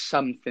got to be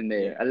something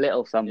there, a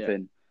little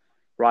something,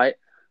 right?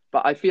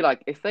 But I feel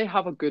like if they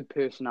have a good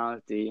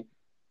personality,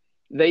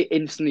 they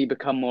instantly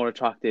become more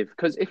attractive.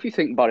 Because if you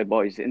think about it,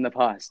 boys, in the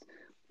past,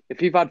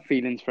 if you've had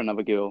feelings for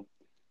another girl,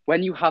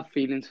 when you have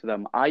feelings for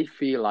them, I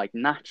feel like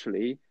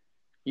naturally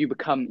you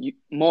become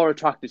more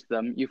attracted to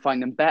them. You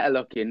find them better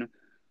looking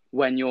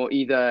when you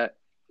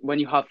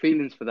have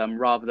feelings for them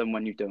rather than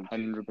when you don't.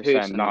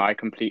 100%. No, I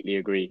completely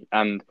agree.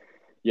 And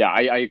yeah,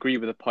 I agree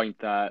with the point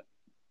that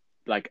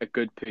like a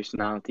good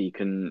personality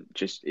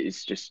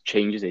just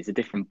changes it. It's a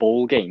different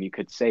ball game, you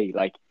could say.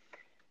 Like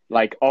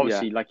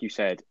obviously, like you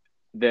said,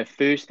 the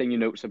first thing you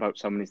notice about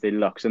someone is their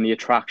looks, and the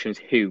attraction is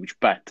huge,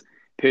 but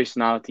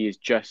personality is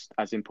just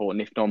as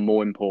important, if not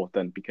more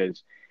important,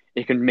 because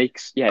it can make,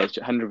 it's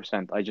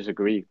 100%. I just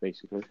agree,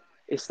 basically.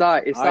 It's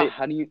that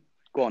honey.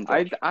 Go on,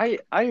 Josh. I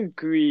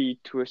agree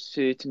to a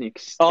certain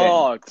extent.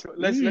 Oh,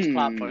 let's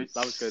clap, boys.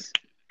 That was good.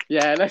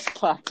 Yeah, let's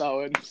clap that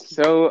one.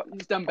 So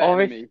he's done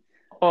better than me.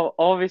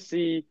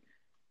 Obviously,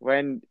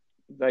 when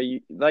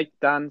like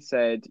Dan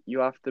said, you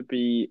have to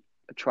be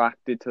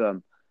attracted to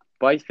them.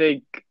 But I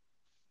think,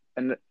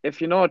 and if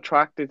you're not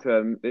attracted to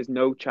them, there's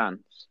no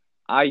chance.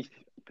 I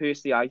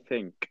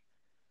think,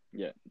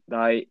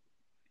 that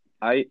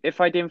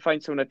if I didn't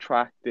find someone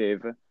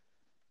attractive,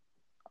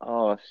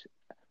 I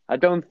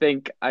don't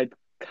think I'd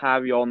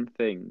carry on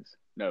things.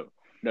 No,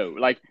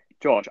 like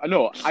George,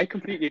 I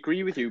completely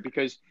agree with you,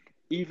 because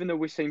even though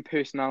we're saying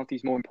personality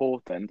is more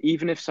important,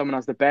 even if someone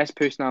has the best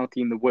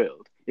personality in the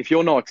world, if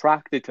you're not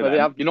attracted to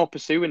them, you're not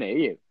pursuing it, are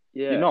you?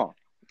 Yeah. You're not.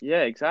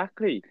 Yeah,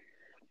 exactly.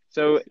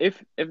 So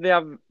if they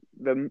have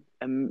the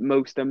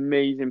most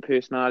amazing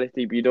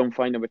personality but you don't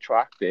find them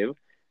attractive,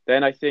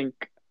 then I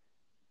think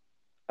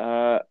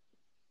you're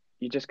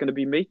just going to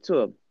be mates with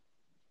them.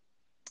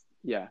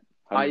 Yeah.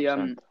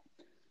 100%.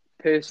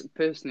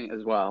 Personally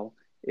as well,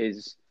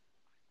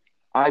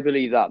 I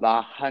believe that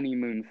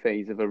honeymoon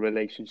phase of a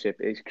relationship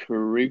is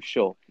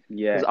crucial.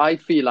 Yeah. Because I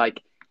feel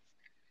like,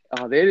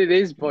 there it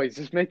is, boys,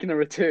 just making a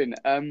return.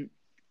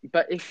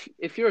 But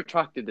if you're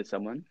attracted to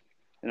someone,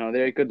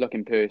 they're a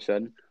good-looking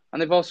person,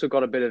 and they've also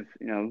got a bit of,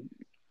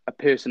 a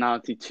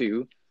personality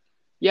too,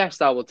 yes,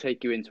 that will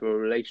take you into a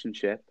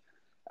relationship.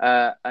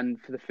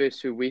 And for the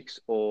first 2 weeks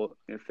or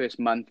first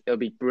month, it'll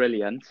be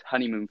brilliant,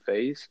 honeymoon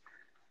phase.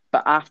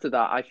 But after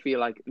that, I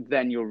feel like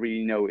then you'll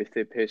really know if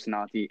their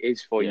personality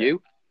is for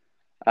you.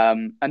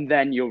 And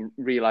then you'll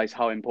realize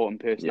how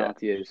important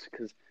personality is.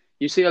 Because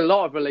you see a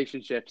lot of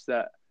relationships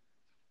that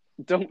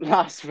don't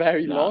last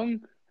very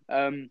long.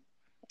 And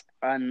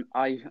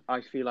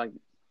I feel like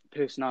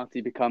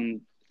personality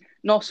become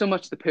not so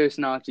much the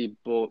personality,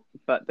 but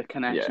the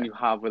connection you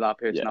have with that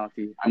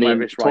personality. I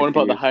mean, talking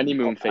about the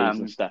honeymoon phase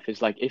and stuff,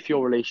 is like if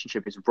your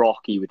relationship is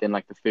rocky within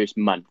like the first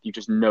month, you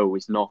just know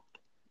it's not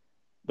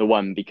the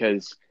one,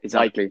 because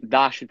exactly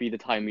that should be the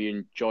time where you're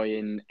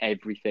enjoying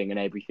everything and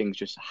everything's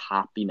just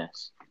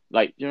happiness.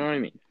 Like, you know what I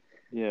mean?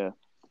 Yeah.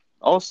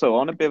 Also,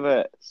 on a bit of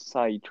a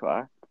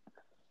sidetrack,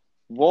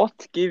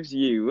 what gives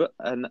you,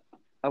 and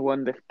I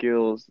wonder if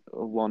girls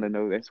want to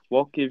know this,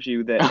 what gives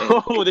you the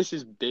oh, this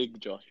is big,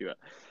 Joshua.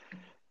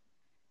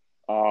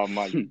 Oh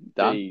my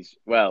days.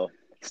 Well,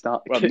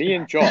 me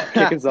and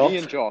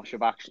Josh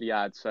have actually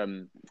had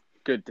some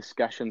good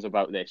discussions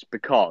about this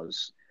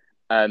because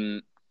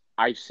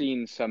I've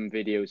seen some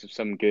videos of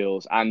some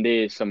girls and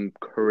there's some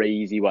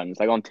crazy ones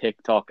like on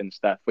TikTok and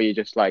stuff where you're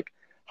just like,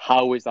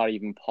 how is that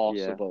even Yeah.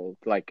 possible?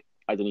 Like,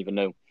 I don't even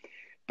know.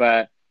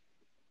 But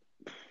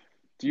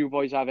do you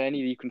boys have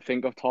any that you can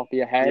think of top of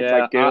your head, Yeah,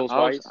 like girls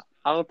wise?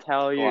 I'll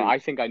tell Go on, you I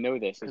think I know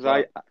this as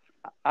because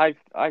well.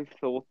 I've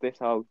thought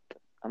this out,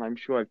 and I'm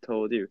sure I've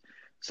told you.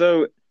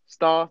 So,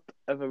 start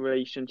of a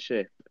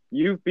relationship.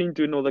 You've been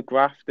doing all the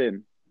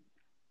grafting,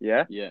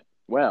 yeah? Yeah.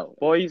 Well,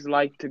 Boys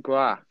like to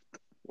graft.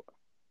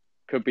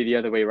 could be the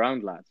other way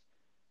around, lads.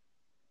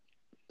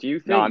 Do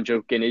you No, I'm think?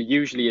 joking. It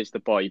usually is the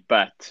boy,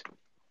 but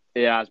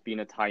there has been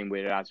a time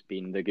where it has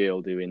been the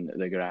girl doing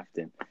the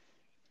grafting.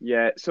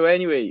 Yeah. So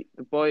anyway,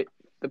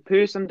 the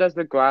person does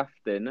the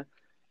grafting,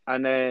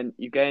 and then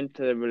you get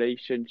into a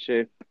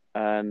relationship,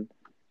 and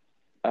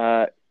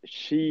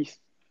she's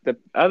the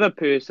other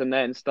person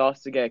then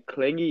starts to get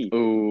clingy,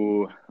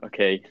 Oh,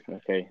 okay.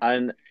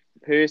 and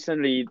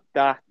personally,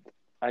 that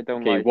I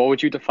don't Okay, like. what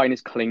would you define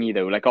as clingy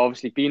though? Like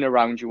obviously being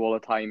around you all the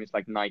time is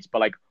like nice, but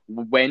like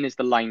when is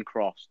the line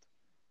crossed?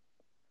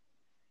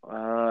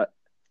 Uh,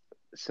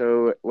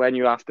 so when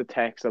you have to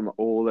text them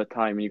all the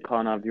time and you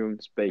can't have your own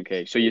space.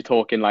 Okay, so you're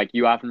talking like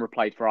you haven't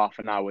replied for half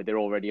an hour, they're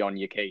already on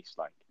your case,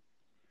 like.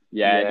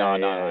 Yeah, Yeah, no,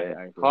 yeah, yeah.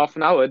 I agree. Half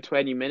an hour,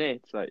 20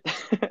 minutes, like.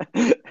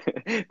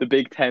 The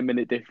big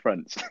 10-minute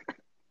difference.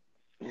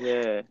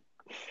 Yeah.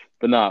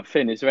 But nah,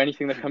 Finn, is there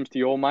anything that comes to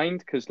your mind?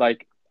 Because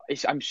like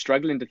I'm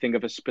struggling to think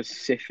of a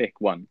specific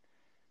one.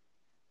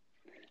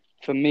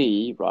 For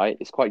me, right,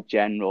 it's quite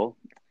general,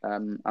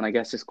 and I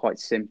guess it's quite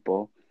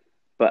simple.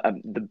 But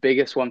the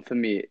biggest one for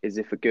me is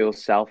if a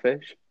girl's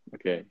selfish.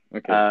 Okay.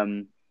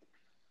 Um,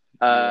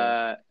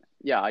 Yeah.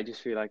 yeah, I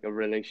just feel like a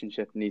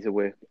relationship needs to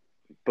work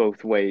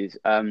both ways.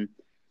 On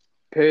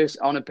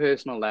a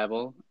personal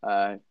level,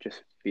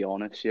 just be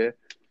honest here,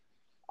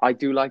 I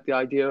do like the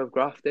idea of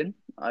grafting.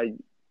 I'm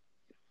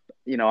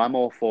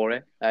all for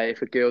it.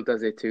 If a girl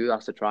does it too,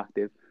 that's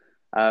attractive.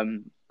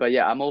 But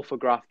yeah, I'm all for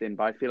grafting.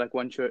 But I feel like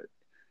once you're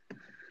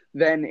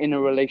then in a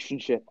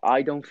relationship,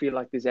 I don't feel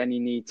like there's any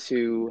need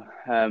to,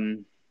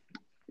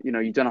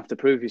 you don't have to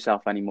prove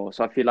yourself anymore.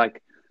 So I feel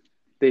like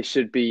there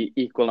should be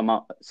equal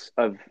amounts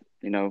of,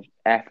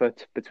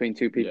 effort between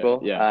two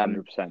people. Yeah,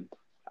 100%.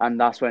 And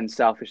that's when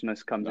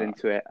selfishness comes Nah.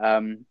 into it.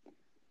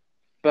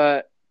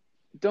 But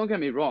don't get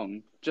me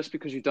wrong, just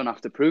because you don't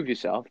have to prove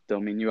yourself,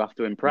 don't mean you have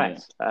to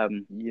impress.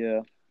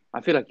 Yeah.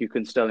 I feel like you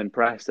can still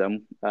impress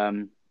them.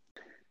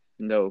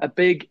 No. A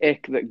big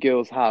ick that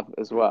girls have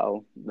as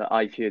well, that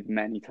I've heard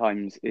many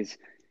times, is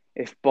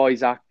if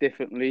boys act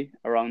differently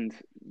around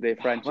their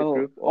friendship Well,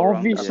 group or around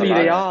other obviously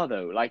they lads. are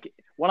though. Like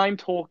when I'm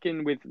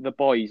talking with the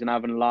boys and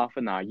having a laugh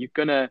and that, you're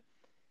gonna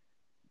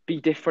be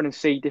different and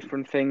say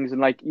different things,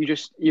 and like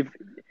you've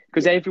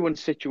because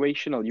everyone's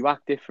situational. You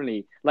act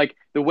differently. Like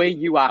the way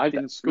you act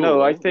in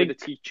school I with think a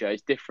teacher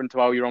is different to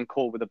how you're on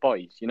call with the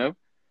boys. You know?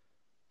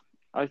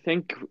 I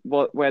think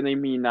when they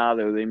mean that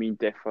though, they mean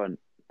different.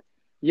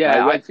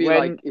 Yeah, Like I feel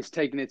like it's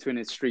taking it to an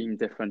extreme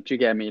different. Do you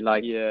get me?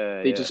 Like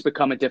they just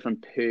become a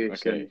different person.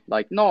 Okay.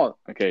 Like not.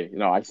 Okay,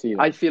 no, I see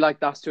that. I feel like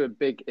that's to a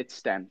big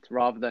extent,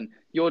 rather than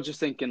you're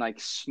just thinking like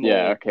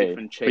small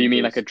different changes. But you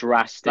mean like a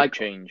drastic Like,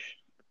 change?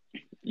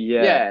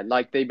 yeah,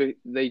 like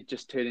they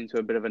just turn into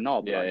a bit of a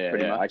knob,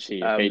 pretty much. I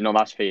see. Okay, no,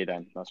 that's fair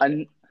then. That's fair.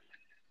 And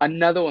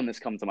another one that's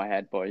come to my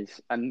head,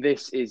 boys, and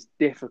this is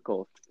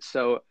difficult.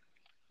 So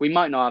we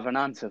might not have an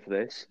answer for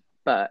this,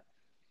 but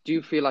do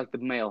you feel like the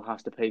male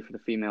has to pay for the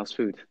female's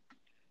food?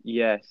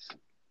 yes.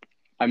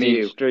 I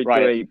mean, Straight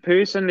right. away.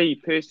 Personally,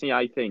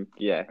 I think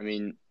yeah. I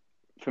mean,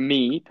 for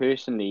me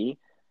personally,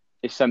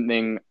 it's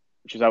something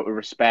which is out of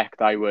respect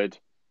I would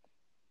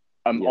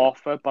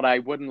offer, but I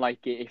wouldn't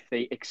like it if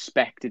they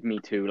expected me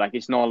to. Like,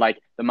 it's not like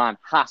the man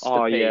has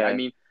to pay. Yeah. I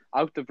mean,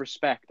 out of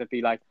respect, I'd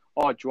be like,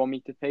 oh, do you want me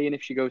to pay? And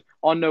if she goes,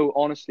 oh, no,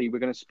 honestly, we're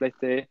going to split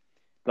it,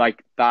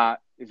 like, that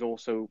is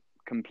also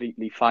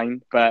completely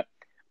fine. But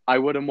I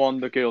wouldn't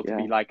want the girl to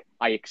be like,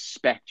 I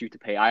expect you to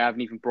pay. I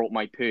haven't even brought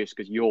my purse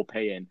because you're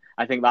paying.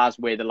 I think that's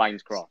where the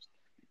line's crossed.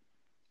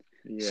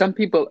 Yeah. Some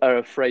people are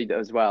afraid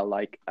as well.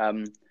 Like,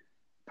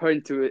 per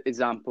into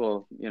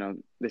example,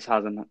 this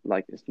hasn't,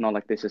 like, it's not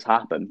like this has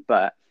happened,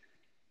 but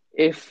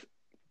if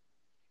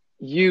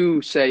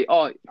you say,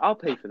 oh, I'll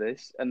pay for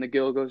this, and the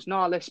girl goes,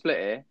 no, let's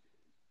split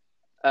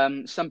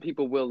it, some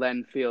people will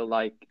then feel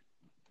like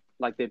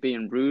they're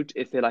being rude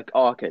if they're like,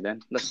 oh, okay,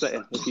 then let's split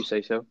it if you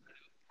say so,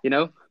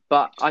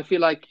 But I feel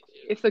like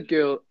if the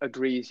girl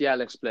agrees, yeah,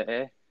 let's split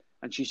it,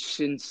 and she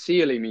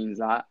sincerely means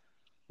that,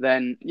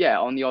 then yeah,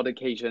 on the odd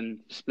occasion,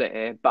 split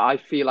it. But I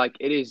feel like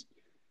it's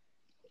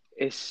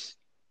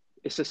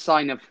a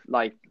sign of,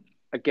 like,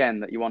 again,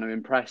 that you want to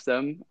impress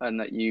them, and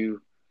that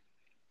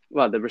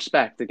the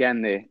respect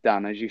again there,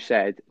 Dan, as you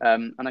said.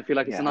 And I feel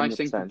like it's a nice 100%.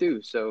 thing to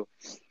do. So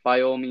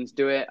by all means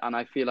do it. And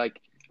I feel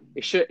like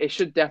it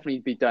should definitely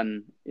be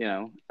done,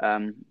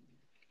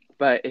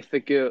 but if the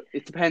girl,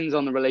 it depends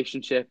on the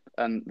relationship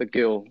and the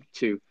girl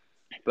too.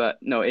 But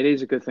no, it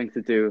is a good thing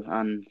to do.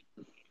 And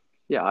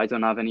Yeah, I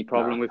don't have any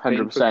problem with paying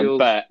for 100%. girls'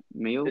 But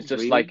meals. it's just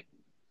really. like,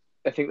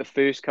 I think the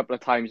first couple of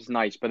times is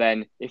nice, but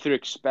then if they're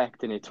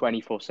expecting it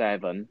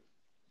 24/7,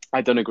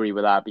 I don't agree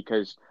with that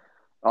because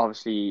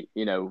obviously,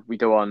 you know, we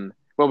don't want.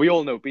 Well, we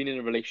all know being in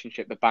a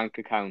relationship, the bank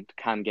account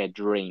can get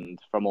drained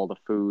from all the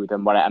food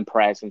and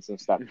presents and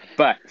stuff.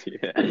 But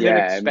if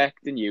they're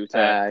expecting you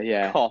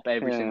to cop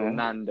every single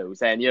Nando's,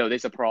 then you know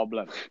there's a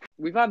problem.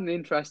 We've had an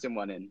interesting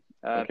one in.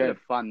 A Okay. bit of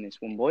fun, this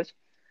one, boys.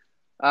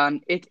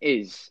 And it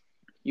is,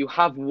 you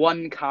have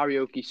one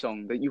karaoke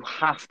song that you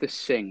have to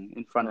sing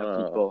in front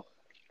of people.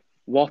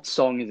 What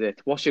song is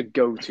it? What's your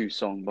go-to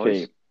song,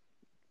 boys?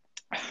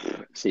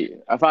 Okay. See,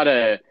 I've had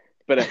a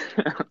bit of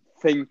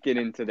thinking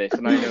into this,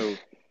 and I know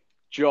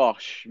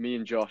me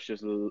and Josh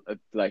just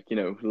like, you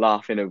know,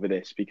 laughing over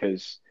this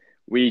because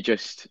we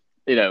just,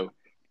 you know,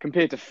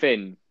 compared to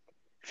Finn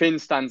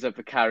stands up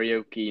for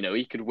karaoke, you know,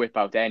 he could whip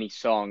out any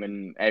song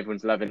and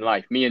everyone's loving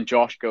life. Me and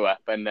Josh go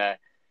up and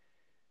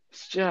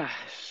it's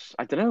just,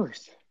 I don't know.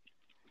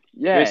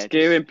 We're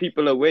scaring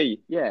people away.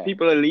 Yeah.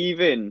 People are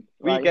leaving.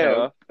 We Like, get you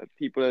know, up,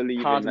 people are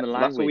leaving. Pardon the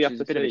That's what we language, have it's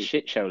to a bit of a say.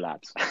 shit show,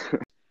 lads.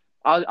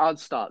 I'll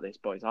start this,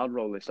 boys. I'll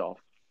roll this off.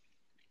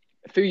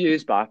 A few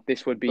years back,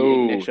 this would be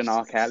Ooh, Ignition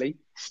R. Kelly.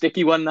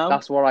 Sticky one now?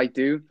 That's what I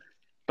do.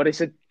 But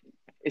it's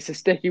a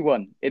sticky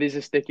one. It is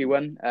a sticky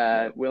one.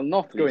 We'll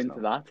not go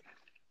into that.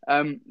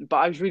 But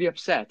I was really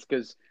upset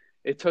because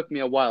it took me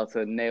a while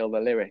to nail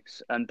the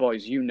lyrics. And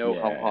boys, you know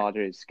how hard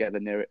it is to get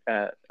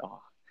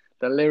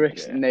the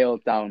lyrics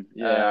nailed down.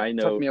 Yeah, I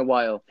know. It took me a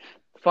while.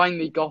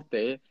 Finally got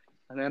there.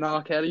 And then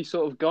R. Kelly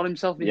sort of got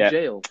himself in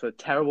jail for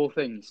terrible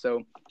things.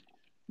 So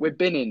we've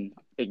been in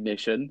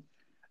Ignition.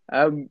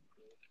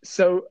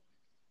 So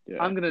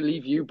I'm going to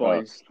leave you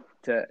boys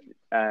to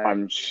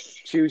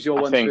choose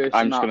your one first.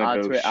 I'm just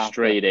going to go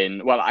straight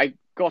in. Well, I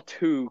got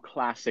two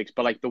classics,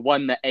 but like the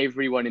one that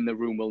everyone in the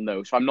room will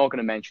know. So I'm not going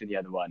to mention the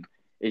other one.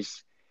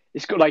 It's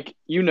got like,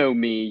 you know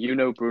me, you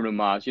know Bruno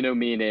Mars, you know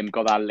me and him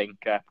got that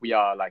link up. We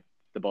are like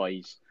the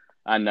boys.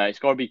 And it's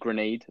got to be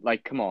Grenade.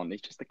 Like, come on,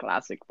 it's just a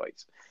classic,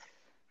 boys.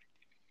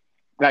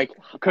 Like,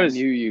 because I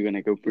knew you were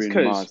going to go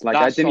Bruno Mars. Like,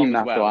 I didn't even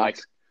have to ask. Like,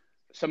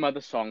 some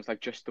other songs, like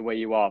Just the Way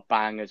You Are,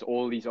 bangers,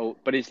 all these old,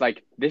 but it's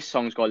like this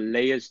song's got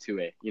layers to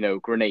it. You know,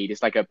 Grenade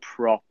is like a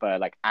proper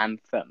like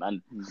anthem,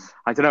 and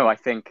I don't know. I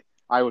think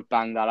I would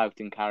bang that out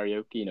in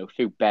karaoke. You know, a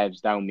few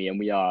bevs down me, and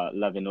we are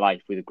loving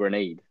life with a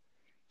Grenade.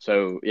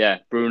 So yeah,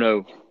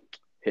 Bruno,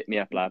 hit me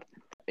up, lad.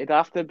 It'd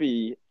have to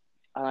be,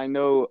 and I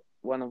know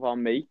one of our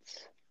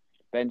mates,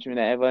 Benjamin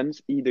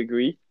Evans, he'd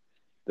agree.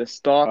 The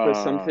start of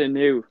something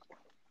new.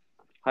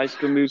 High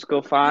School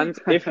Musical fans,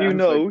 if you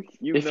know,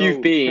 if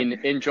you've been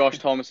in Josh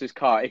Thomas's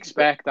car,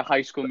 expect the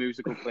High School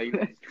Musical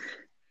playlist.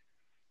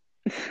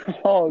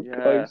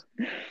 Gross.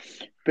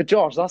 But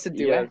Josh, that's a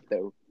duet,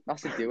 though.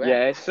 That's a duet.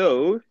 Yeah,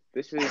 so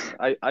this is,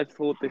 I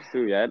thought this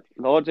through,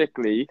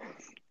 logically,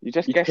 you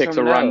pick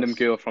a random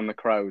girl from the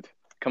crowd.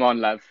 Come on,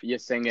 love, you're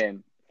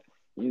singing.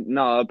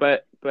 No,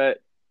 but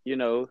you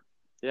know,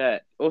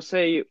 or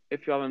say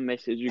if you have a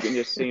message, you can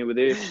just sing it with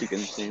her. She can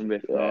sing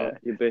with you're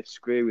a bit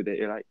screw with it.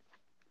 You're like,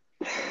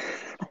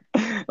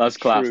 that's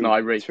class. No, I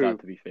rate that,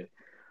 to be fair.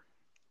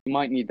 You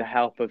might need the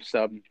help of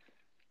some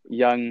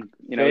young,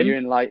 you know,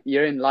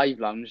 you're in live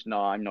lounge. No,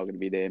 I'm not going to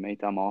be there,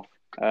 mate. I'm off.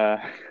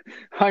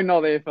 I'm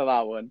not there for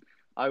that one.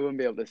 I wouldn't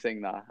be able to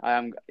sing that. I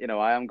am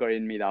got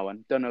in me that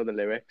one. Don't know the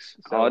lyrics.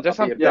 So just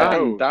have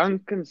Dan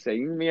can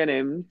sing, me and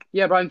him.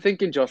 Yeah, but I'm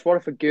thinking, Josh, what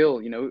if a girl,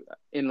 you know,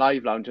 in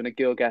live lounge and a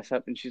girl gets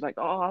up and she's like,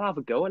 oh, I'll have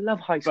a go. I love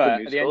High School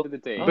Musical. At the end of the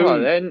day,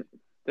 boom.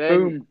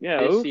 Then you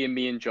know, they're seeing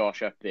me and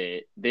Josh up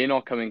there. They're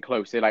not coming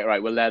close. They're like,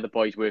 right, we'll let the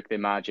boys work their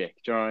magic.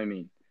 Do you know what I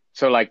mean?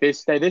 So like they're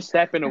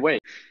stepping away.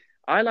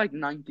 I like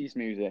 90s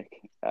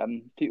music.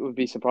 People would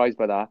be surprised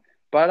by that.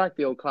 But I like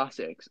the old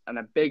classics. And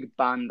a big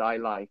band I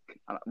love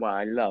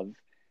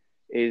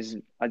is,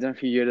 I don't know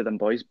if you heard of them,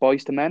 boys.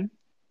 Boys to Men?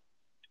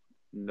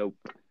 Nope.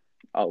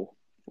 Oh,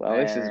 well,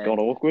 this has got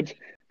awkward.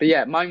 But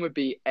yeah, mine would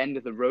be End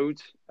of the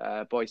Road,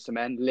 Boys to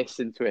Men.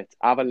 Listen to it.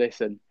 Have a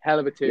listen. Hell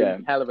of a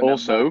tune. Hell of a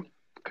also, number.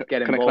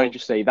 Can I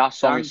just say, that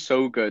song is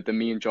so good that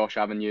me and Josh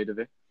haven't heard of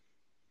it.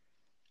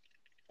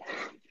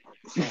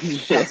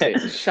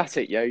 Shut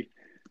it, yo.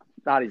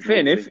 That is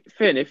Finn,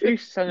 if you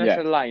sung us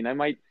a line, it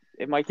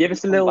might give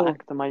us a little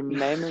back to my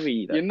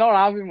memory. You're not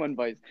having one,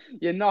 boys.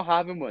 You're not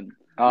having one.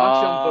 I'm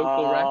actually on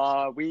vocal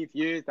reps. We've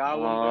used that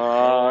one.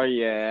 Oh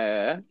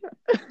yeah.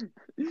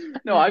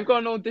 No, I've got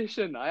an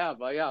audition. I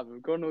have.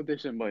 I've got an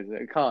audition, boys.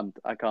 I can't.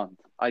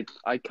 I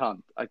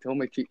told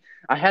my teacher.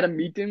 I had a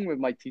meeting with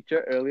my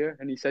teacher earlier,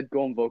 and he said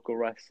go on vocal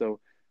rest. So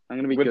I'm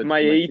gonna be with good my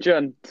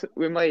agent.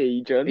 With my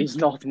agent. He's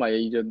not my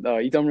agent. No,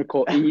 he don't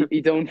record.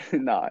 He don't.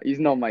 Nah, he's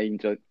not my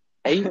agent.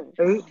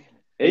 Angel.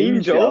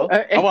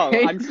 Well,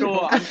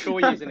 I'm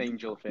sure he's an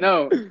angel. Finn.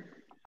 No.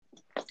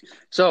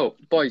 So,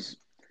 boys,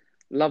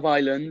 Love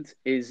Island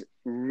is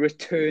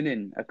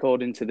returning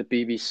according to the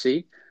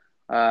BBC.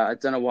 I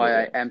don't know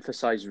why I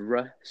emphasise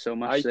so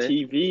much there.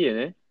 ITV,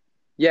 innit?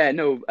 Yeah,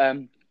 no,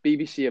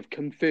 BBC have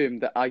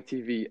confirmed that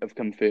ITV have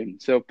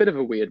confirmed. So a bit of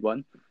a weird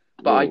one.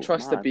 But I Whoa,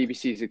 trust the mad.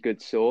 BBC is a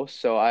good source,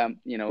 so I am,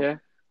 Yeah.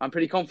 I'm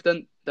pretty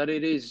confident that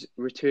it is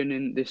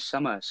returning this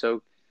summer.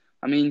 So,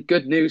 I mean,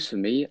 good news for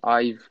me.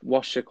 I've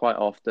watched it quite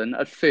often.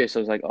 At first, I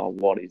was like, "Oh,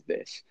 what is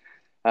this?"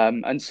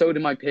 And so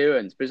did my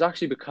parents. But it's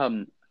actually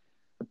become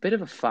a bit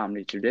of a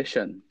family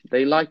tradition.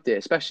 They liked it,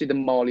 especially the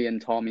Molly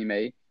and Tommy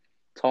May.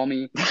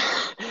 Tommy.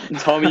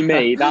 Tommy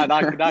May, that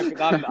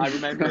I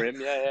remember him.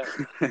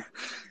 Yeah,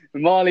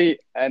 Molly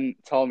and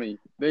Tommy.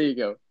 There you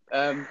go.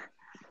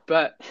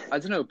 But I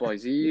don't know,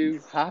 boys. Are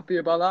you happy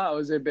about that, or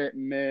is it a bit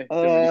meh?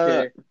 Don't really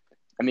care.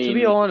 I To mean,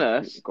 be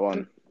honest, go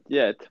on.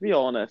 to be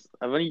honest,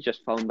 I've only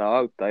just found that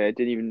out. I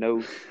didn't even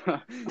know.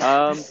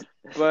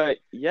 But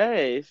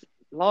yeah,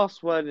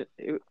 last one.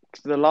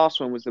 The last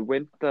one was the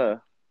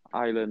Winter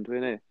Island,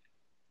 wasn't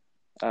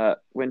it?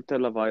 Winter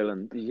Love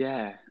Island.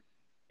 Yeah,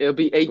 it'll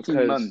be 18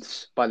 Because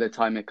months by the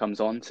time it comes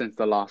on since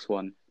the last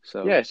one.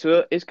 So yeah,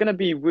 so it's gonna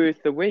be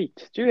worth the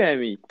wait. Do you hear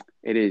me?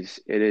 it is.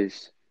 It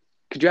is.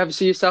 Could you ever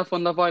see yourself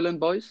on Love Island,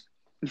 boys?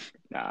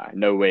 Nah,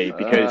 no way.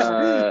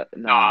 Because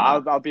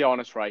Nah. I'll be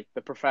honest, right?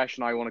 The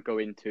profession I want to go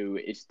into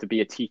is to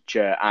be a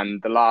teacher,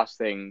 and the last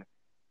thing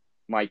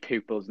my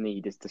pupils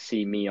need is to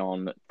see me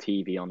on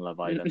TV on Love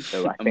Island.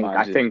 So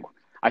Imagine.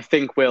 I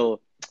think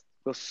we'll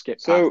skip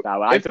past So that.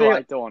 I if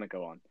they don't want to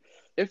go on.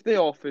 if they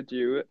offered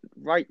you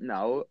right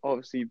now,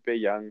 obviously be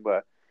young,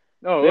 but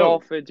No, they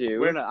offered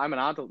you, I'm an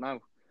adult now.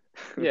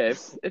 yeah,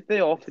 if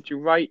they offered you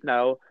right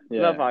now,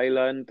 Yeah. Love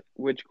Island,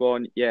 would you go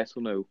on yes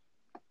or no?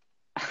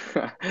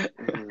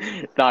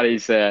 That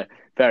is a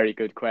very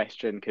good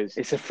question because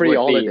It's a free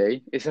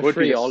holiday. It's a would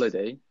be free the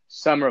holiday.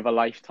 summer of a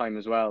lifetime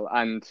as well.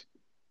 And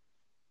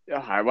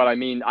well, I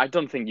mean, I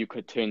don't think you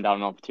could turn down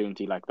an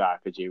opportunity like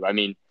that, could you? I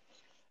mean,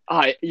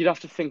 you'd have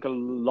to think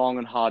long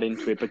and hard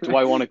into it. But do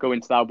I want to go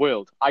into that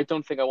world? I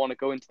don't think I want to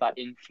go into that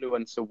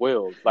influencer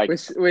world. Like,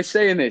 We're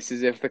saying this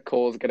as if the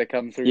call's gonna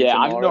come through yeah,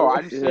 tomorrow.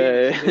 I'm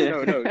saying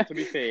Yeah. no. To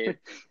be fair,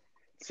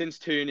 since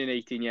turning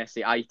 18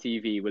 yesterday,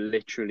 ITV were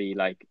literally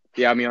like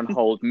they had me on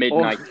hold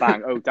midnight.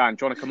 Bang! Oh, Dan,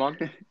 do you want to come on?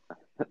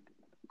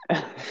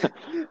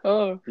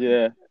 Oh,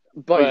 Yeah.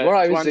 but what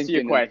I to was answer thinking,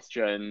 your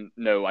question,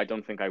 no, I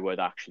don't think I would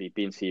actually.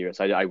 Being serious,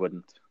 I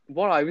wouldn't.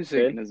 what I was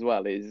thinking as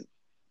well is,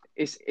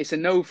 it's a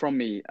no from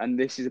me, and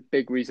this is a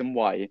big reason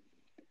why.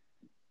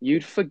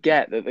 You'd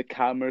forget that the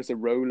cameras are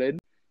rolling.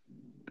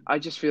 I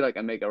just feel like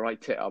I make a right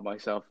tit out of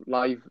myself.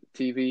 Live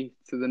TV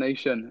to the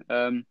nation.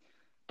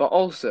 But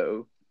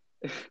also,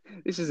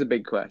 this is a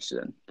big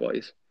question,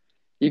 boys.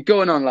 You're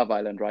going on Love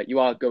Island, right? You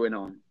are going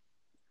on.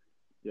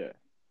 Yeah.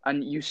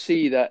 And you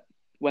see that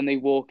when they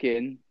walk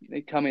in,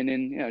 they come in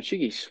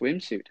cheeky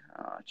swimsuit,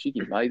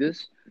 cheeky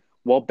bathers.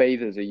 What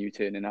bathers are you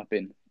turning up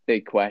in?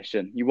 Big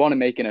question. You want to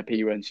make an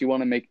appearance. You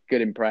want to make a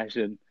good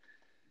impression.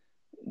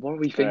 What are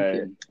we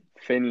thinking?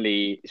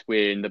 Finley is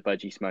wearing the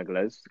budgie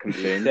smugglers.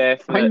 Confirmed.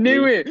 Definitely. I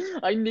knew it.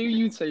 I knew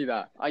you'd say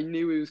that. I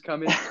knew it was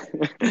coming.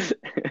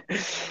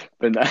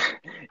 But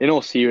in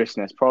all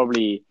seriousness,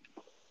 probably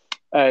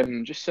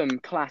just some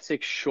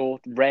classic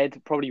short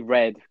red, probably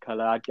red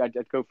color. I'd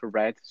go for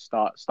red.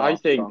 Start I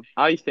strong.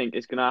 think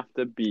it's gonna have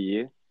to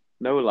be,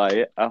 no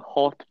lie, a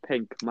hot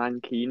pink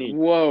mankini.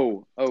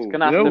 Whoa. Oh, It's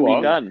gonna have to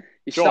be done.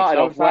 You Josh, started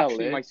that off was well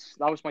actually there.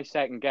 that was my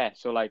second guess.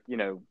 So like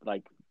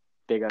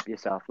big up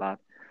yourself, lad.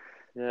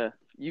 Yeah.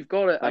 You've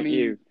got it. I Thank mean,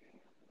 you.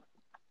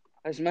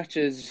 as much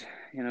as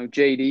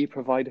JD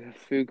provided a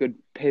few good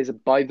pairs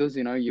of bathers,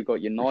 you've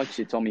got your Nikes,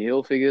 your Tommy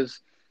Hilfigers.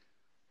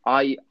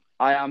 I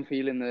am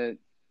feeling the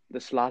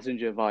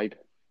Slazenger vibe. What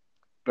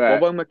But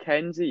about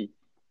Mackenzie?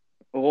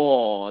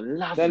 Oh,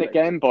 lovely. then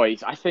again,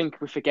 boys, I think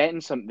we're forgetting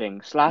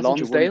something. Slazenger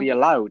Lonsdale? wouldn't be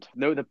allowed.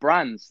 No, the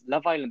brands.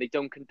 Love Island, they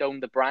don't condone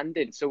the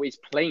branding, so it's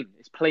plain.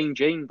 It's plain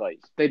Jane, boys.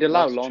 They'd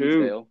allow That's true.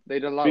 Lonsdale.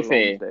 They'd allow To be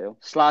fair, Lonsdale.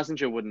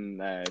 Slazenger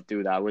wouldn't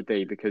do that, would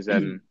they? Because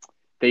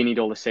they need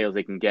all the sales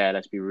they can get.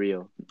 Let's be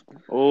real.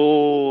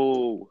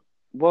 Oh,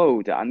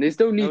 Whoa, Dan. There's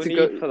no need No to need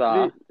go for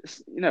that.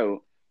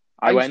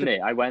 I used went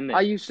there.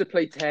 I used to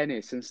play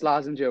tennis, and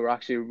Slazenger were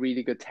actually a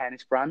really good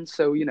tennis brand.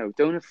 So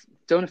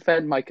don't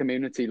offend my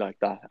community like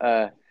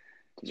that.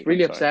 It's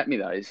really upset me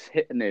that it's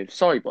hit a nerve.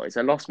 Sorry, boys,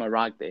 I lost my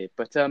rag there,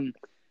 but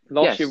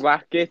lost yes. your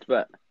racket,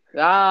 but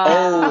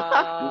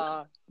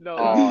no,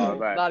 Oh,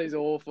 right. that is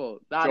awful.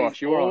 That Josh,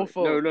 is you're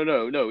awful.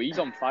 No, he's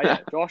on fire.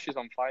 Josh is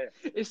on fire.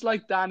 It's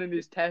like Dan and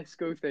his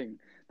Tesco thing,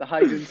 the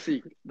hide and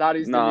seek. That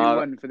is the Nah, new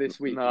one for this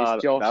week. nah,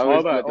 It's Josh. that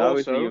was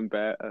also- even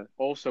better.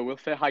 Also, we'll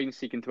fit hide and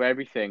seek into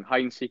everything.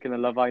 Hide and seek in the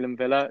Love Island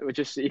villa. It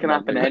can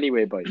Love happen it.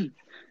 anywhere, boys.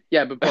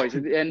 Yeah, but boys,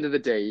 at the end of the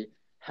day,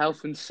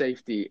 health and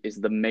safety is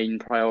the main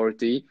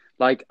priority.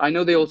 Like, I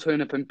know they all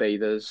turn up in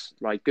bathers,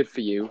 like, good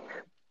for you.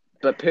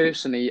 But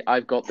personally,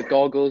 I've got the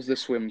goggles, the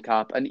swim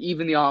cap, and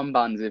even the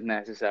armbands if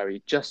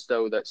necessary, just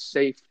so that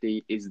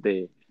safety is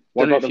there.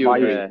 What Don't know about if the you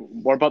visor? agree.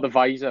 What about the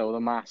visor or the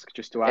mask?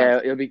 Just to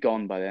add. It'll be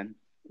gone by then.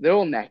 They're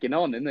all necking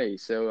on, aren't they?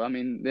 So, I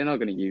mean, they're not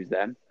going to use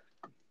them.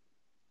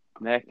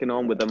 Necking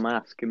on with a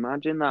mask.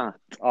 Imagine that.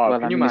 Oh, Well,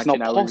 can I you mean, it's imagine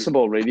not how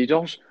possible, really,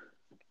 Josh.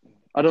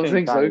 I don't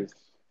think that so. is-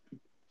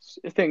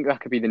 I think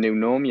that could be the new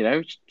norm.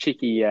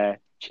 Cheeky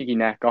cheeky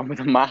neck on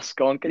with a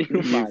mask on. Can you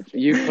imagine?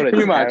 You put a Can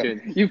you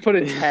imagine? You put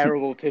a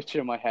terrible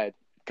picture in my head.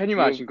 Can you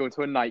imagine going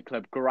to a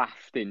nightclub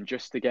grafting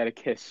just to get a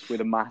kiss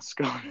with a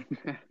mask on?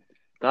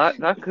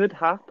 That could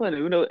happen.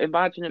 Who knows?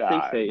 Imagine if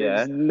they say,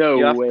 There's yeah,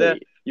 no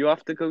way. You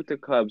have to go to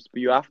clubs, but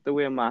you have to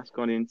wear a mask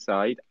on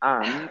inside,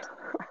 and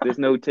there's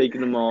no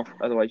taking them off,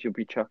 otherwise you'll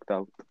be chucked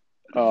out.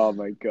 Oh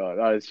my god,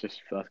 that's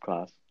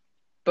class.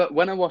 But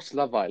when I watch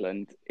Love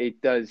Island, it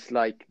does,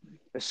 like,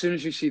 as soon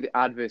as you see the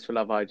adverts for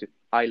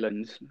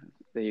Island,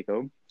 there you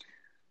go.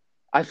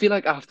 I feel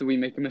like after we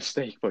make a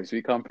mistake, boys,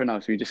 we can't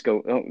pronounce, we just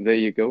go, oh, there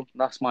you go.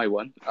 That's my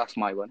one.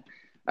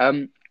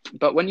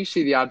 But when you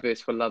see the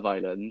adverts for Love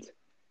Island,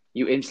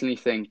 you instantly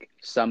think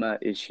summer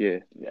is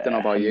here. Yeah, Don't know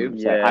about you.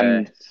 Yeah.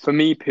 And for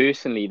me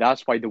personally,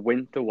 that's why the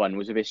winter one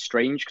was a bit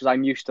strange, because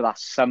I'm used to that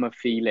summer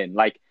feeling.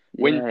 Like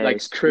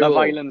It's cruel. Love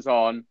Island's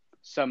on,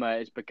 summer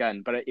has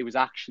begun, but it was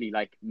actually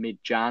like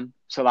mid-Jan,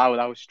 so that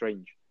was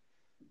strange.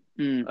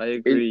 I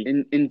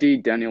agree.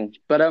 Indeed, Daniel.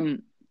 But it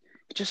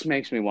just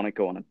makes me want to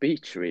go on a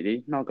beach,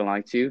 really. Not gonna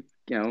lie to you.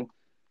 You know,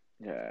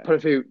 Yeah. put a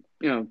few,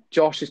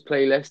 Josh's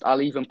playlist.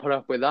 I'll even put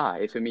up with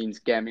that if it means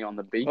get me on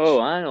the beach.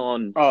 Oh, hang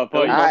on. Oh,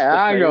 boys,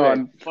 hang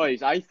on.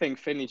 Boys, I think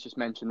Finley's just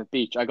mentioned the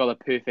beach. I got a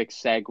perfect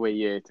segue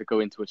here to go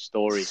into a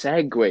story.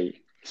 Segue.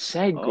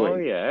 Oh,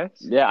 yes.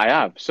 Yeah, I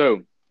have.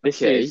 So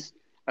this Okay. is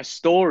a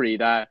story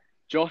that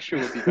Joshua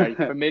will be very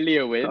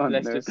familiar with.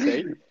 Let's just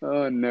say.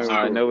 Oh no. All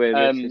right, no way.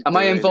 Am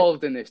I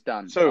involved in this,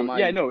 Dan? So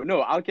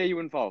no, I'll get you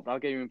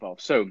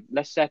involved. So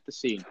let's set the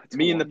scene.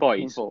 Me and the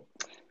boys,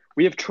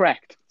 we have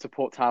trekked to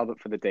Port Talbot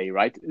for the day,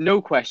 right? No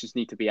questions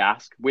need to be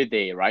asked. We're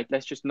there, right?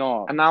 Let's just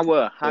not. An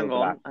hour. Hang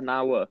on. An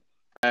hour.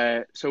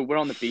 So we're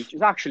on the beach.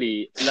 It's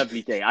actually a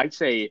lovely day. I'd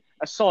say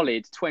a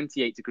solid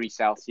 28 degrees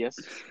Celsius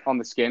on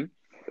the skin.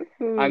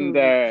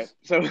 And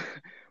so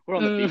we're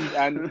on the beach.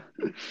 And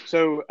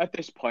so at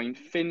this point,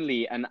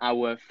 Finley and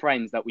our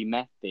friends that we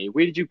met there,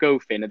 where did you go,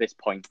 Finn, at this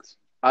point?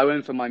 I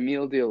went for my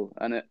meal deal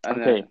and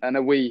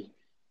a wee.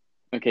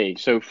 Okay,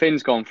 so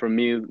Finn's gone for a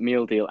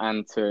meal deal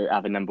and to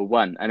have a number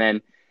one. And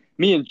then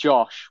me and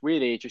Josh, we're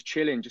there just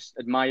chilling, just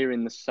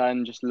admiring the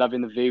sun, just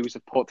loving the views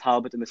of Port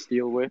Talbot and the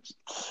steelworks.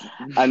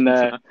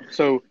 And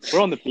so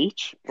we're on the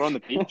beach.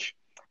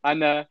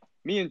 And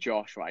me and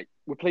Josh, right,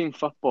 we're playing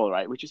football,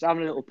 right? We're just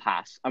having a little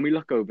pass. And we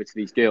look over to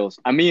these girls.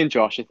 And me and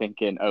Josh are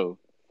thinking, oh,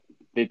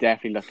 they're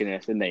definitely looking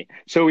at us, aren't they?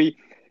 So we,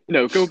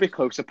 go a bit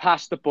closer,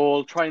 pass the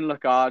ball, try and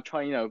look hard,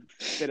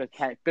 bit of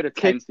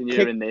tension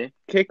here and there.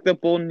 Kick the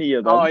ball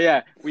near them. Oh,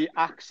 yeah. We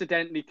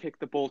accidentally kicked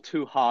the ball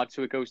too hard,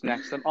 so it goes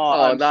next to them.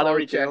 Oh, that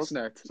sorry, old girls.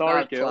 chestnut.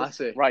 Sorry, That's girls.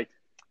 classic. Right.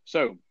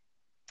 So,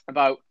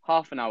 about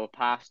half an hour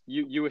passed.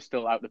 You were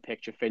still out the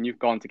picture, Finn. You've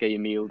gone to get your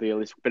meal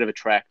deal. It's a bit of a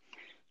trek.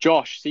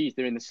 Josh sees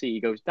they're in the sea.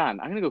 He goes,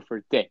 Dan, I'm going to go for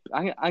a dip.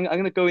 I'm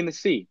going to go in the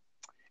sea.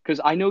 Because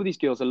I know these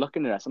girls are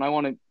looking at us, and I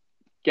want to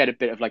get a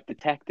bit of,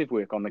 detective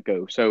work on the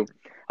go. So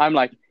I'm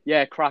like,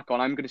 yeah, crack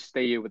on. I'm going to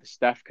stay here with the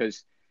stuff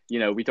because,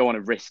 we don't want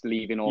to risk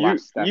leaving all that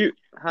stuff.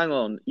 Hang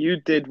on. You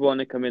did want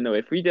to come in, though.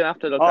 If we didn't have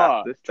to look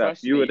at the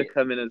stuff, you would have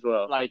come in as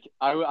well.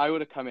 I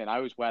would have come in.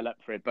 I was well up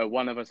for it, but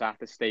one of us had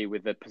to stay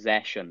with the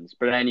possessions.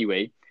 But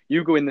anyway,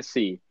 you go in the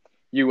sea.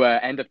 You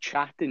end up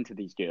chatting to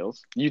these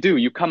girls. You do.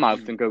 You come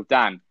out and go,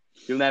 Dan,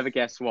 you'll never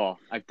guess what.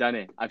 I've done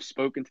it. I've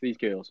spoken to these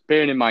girls.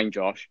 Bearing in mind,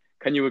 Josh,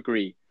 can you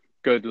agree?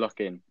 Good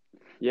looking.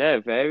 Yeah,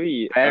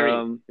 very.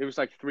 It was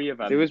like three of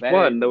them. There was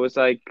one. There was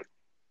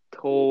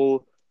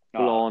tall,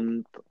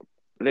 blonde,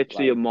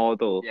 literally a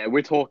model. Yeah,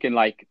 we're talking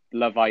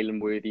Love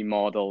Island worthy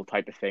model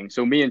type of thing.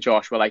 So me and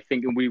Josh were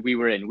thinking we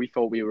were in. We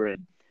thought we were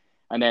in,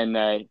 and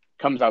then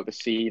comes out to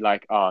sea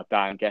oh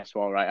Dan, guess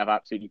what? Right, I've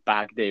absolutely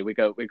bagged it.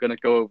 We're gonna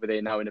go over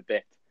there now in a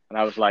bit. And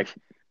I was like,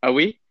 are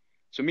we?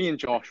 So me and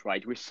Josh,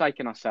 right, we're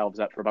psyching ourselves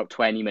up for about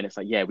 20 minutes.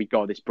 Yeah, we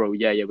got this, bro.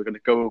 Yeah, we're gonna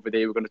go over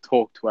there. We're gonna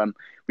talk to them.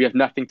 We have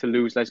nothing to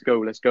lose. Let's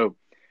go.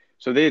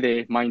 So they're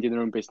there, minding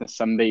their own business,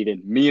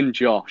 sunbathing. Me and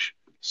Josh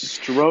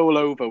stroll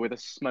over with a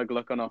smug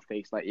look on our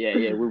face,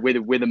 we're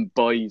with them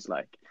boys,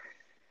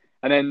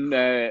 And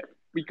then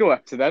we go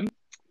up to them.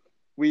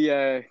 We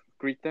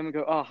greet them and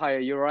go, oh, hi, are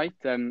you all right?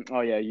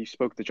 Oh, yeah, you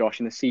spoke to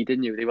Josh in the sea,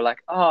 didn't you? They were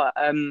like, oh,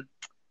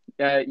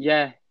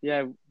 yeah,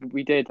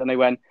 we did. And they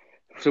went,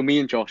 so me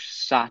and Josh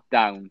sat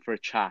down for a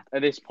chat.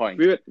 At this point,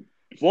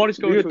 what is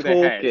going through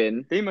their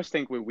head? They must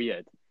think we're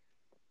weird.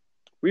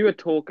 We were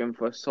talking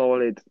for a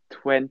solid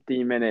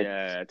 20 minutes.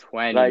 Yeah,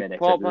 20 minutes.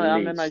 Proper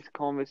having a nice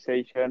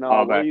conversation.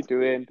 What are you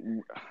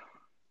doing?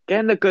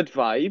 Getting the good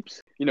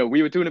vibes.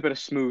 We were doing a bit of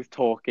smooth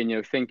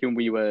talking, thinking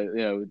we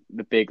were,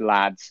 the big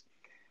lads.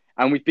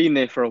 And we've been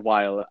there for a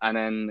while.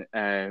 And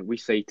then we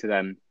say to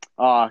them,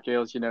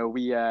 girls,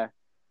 we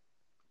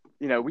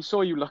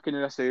saw you looking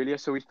at us earlier,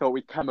 so we thought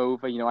we'd come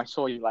over. I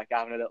saw you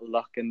having a little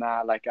look in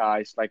that,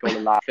 eyes, all the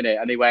laughing at it.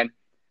 And they went,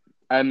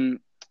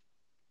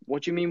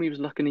 what do you mean we was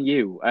looking at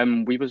you?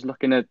 We was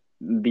looking at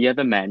the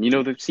other men.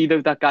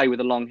 That guy with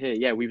the long hair?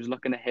 Yeah, we was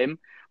looking at him.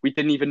 We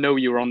didn't even know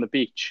you were on the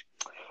beach.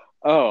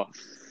 Oh.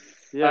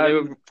 Yeah,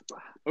 okay.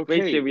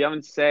 Basically, we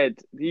haven't said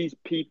these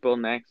people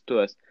next to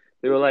us.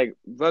 They were like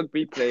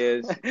rugby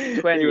players, They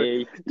were-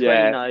 28,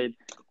 yeah, 29.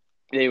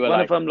 they were One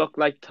like, of them looked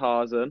like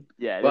Tarzan.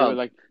 yeah, they Well, were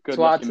like to add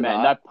good-looking to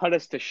men. that- That put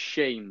us to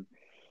shame.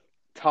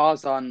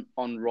 Tarzan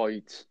on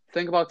roids.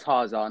 Think about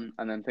Tarzan,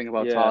 and then think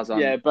about Yeah. Tarzan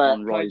Yeah, but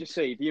on can I roids. just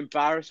say, the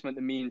embarrassment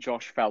that me and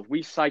Josh felt,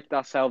 we psyched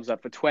ourselves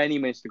up for 20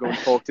 minutes to go and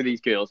talk to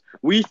these girls.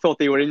 We thought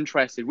they were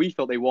interested. We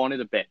thought they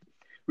wanted a bit.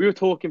 We were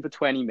talking for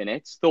 20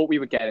 minutes, thought we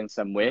were getting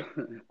somewhere.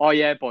 Oh,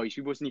 yeah, boys,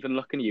 we wasn't even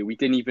looking at you. We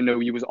didn't even know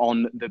you was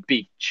on the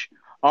beach.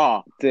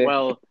 Ah, Dip.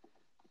 well,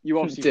 you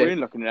obviously Dip. weren't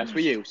looking at us, were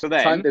you? So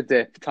then, Time to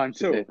dip. Time to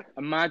so dip.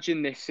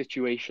 imagine this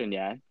situation,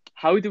 yeah?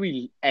 How do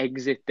we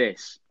exit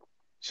this?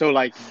 So,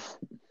 like,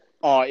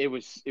 oh, it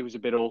was a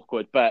bit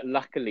awkward, but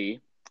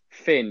luckily,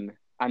 Finn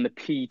and the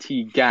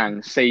PT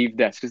gang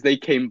saved us because they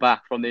came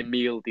back from their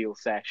meal deal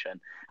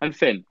session. And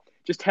Finn,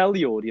 just tell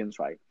the audience,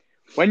 right?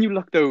 When you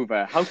looked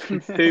over, how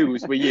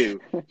confused were you?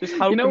 Just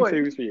how You know what?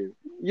 confused were you?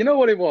 You know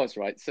what it was,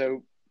 right?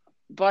 So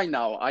by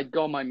now, I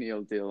got my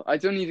meal deal. I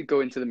don't need to go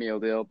into the meal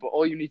deal, but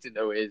all you need to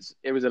know is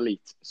it was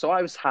elite. So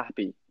I was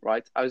happy,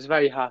 right? I was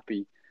very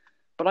happy.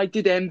 But I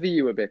did envy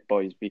you a bit,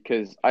 boys,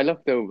 because I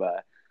looked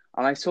over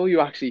and I saw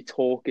you actually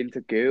talking to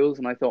girls,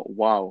 and I thought,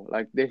 wow,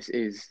 like this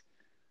is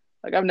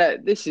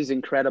this is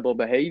incredible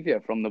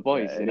behavior from the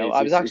boys. Yeah, you know,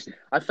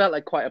 I felt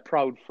like quite a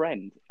proud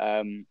friend.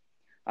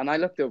 And I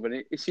looked over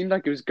and it seemed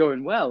like it was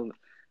going well.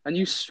 And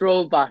you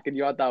strolled back and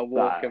you had that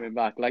walk coming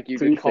back, like you'd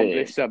to be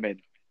accomplished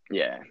something.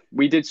 Yeah,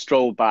 we did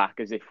stroll back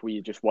as if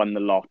we just won the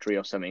lottery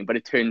or something, but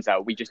it turns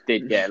out we just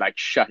did get like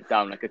shut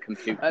down like a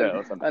computer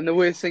or something. And the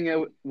worst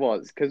thing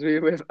was, because we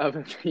were with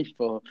other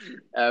people,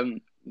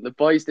 the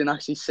boys didn't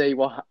actually say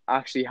what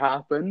actually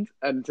happened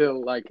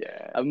until like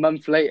a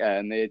month later,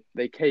 and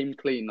they came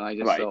clean. And I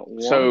just thought,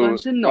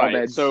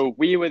 what? So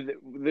we were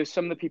there's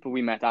some of the people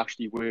we met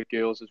actually were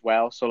girls as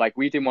well. So like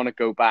we didn't want to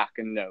go back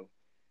and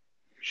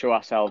show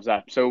ourselves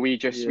up. So we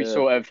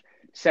sort of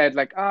said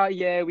like,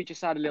 we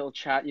just had a little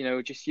chat,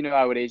 just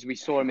how it is. We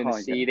saw them in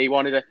the sea. They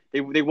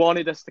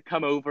wanted us to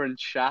come over and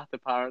chat.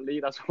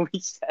 Apparently, that's what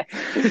we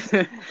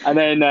said. And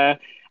then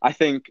I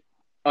think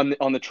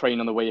on the train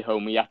on the way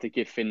home, we had to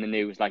give Finn the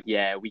news. Like,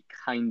 we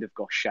kind of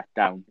got shut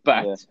down.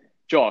 But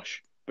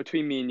Josh,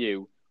 between me and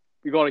you,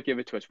 you got to give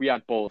it to us. We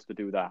had balls to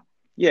do that.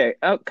 Yeah.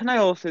 Can I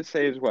also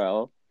say as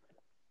well?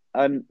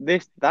 And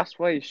that's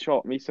why it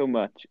shocked me so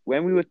much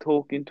when we were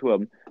talking to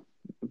them.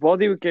 What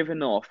they were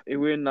giving off, it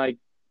weren't like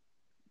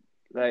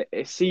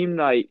it seemed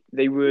like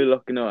they were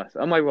looking at us.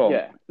 Am I wrong?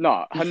 Yeah,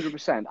 no,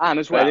 100%. And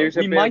as well,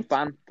 we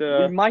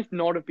might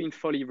not have been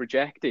fully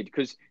rejected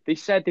because they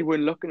said they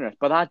weren't looking at us,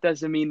 but that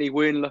doesn't mean they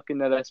weren't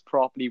looking at us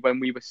properly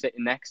when we were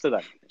sitting next to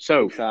them.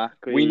 So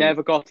we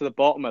never got to the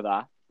bottom of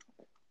that.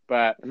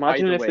 But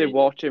imagine if they're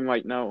watching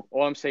right now.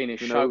 All I'm saying is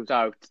shout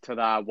out to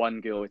that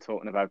one girl we're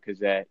talking about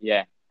because,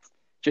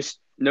 just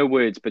no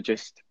words, but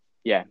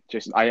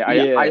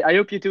I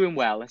hope you're doing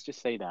well. Let's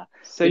just say that.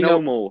 Say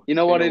no more. You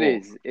know what it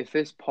is? If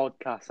this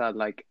podcast had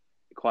like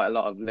quite a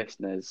lot of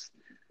listeners,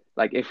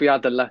 like if we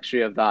had the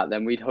luxury of that,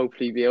 then we'd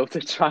hopefully be able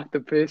to track the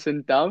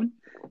person down.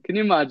 Can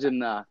you imagine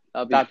that?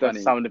 That'd be funny.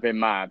 Does sound a bit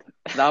mad.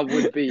 That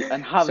would be,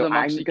 and have them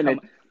actually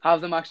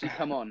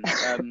come on.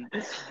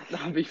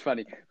 That'd be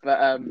funny.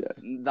 But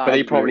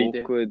they probably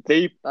don't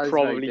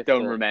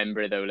difficult.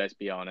 Remember it though. Let's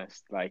be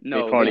honest. Like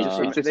no,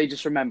 they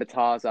just remember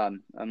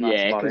Tarzan, and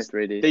that's about it.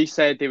 Really, they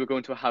said they were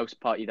going to a house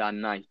party that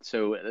night.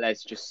 So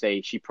let's just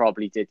say she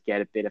probably did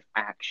get a bit of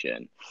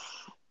action.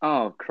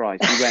 Oh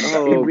Christ! He went.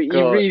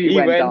 He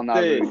went down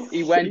that route.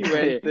 He went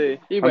there.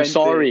 I'm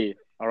sorry.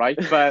 All right,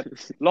 but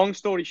long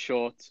story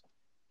short,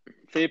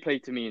 fair play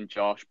to me and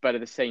Josh. But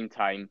at the same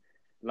time,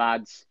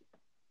 lads,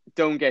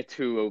 don't get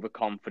too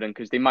overconfident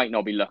because they might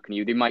not be looking at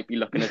you. They might be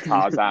looking at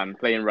Tarzan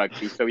playing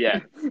rugby. So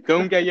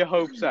don't get your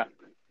hopes up.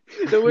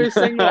 The worst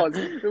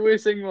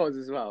thing was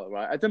as well,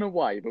 right? I don't know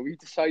why, but we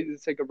decided to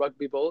take a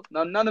rugby ball.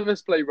 Now none of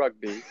us play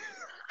rugby.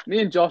 Me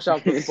and Josh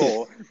have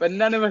before, but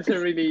none of us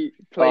have really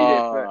played it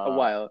for a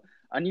while.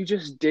 And you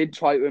just did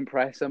try to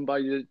impress them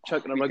by just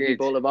chucking a rugby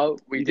ball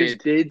about. We just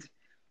did.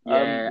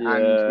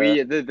 And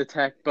we the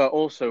tech, but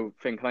also,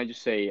 Finn, can I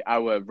just say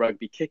our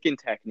rugby kicking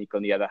technique,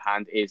 on the other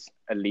hand, is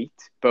elite.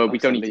 But we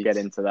don't need to get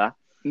into that.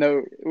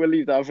 No, we'll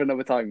leave that for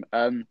another time.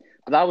 But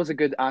that was a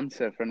good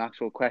answer for an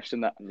actual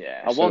question that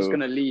I was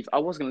gonna leave. I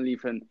was gonna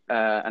leave for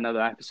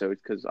another episode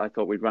because I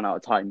thought we'd run out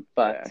of time.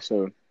 But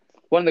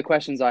one of the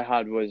questions I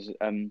had was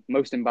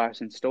most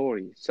embarrassing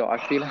story. So I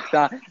feel like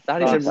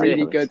that is a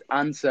really good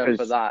answer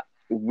for that.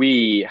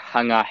 We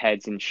hung our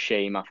heads in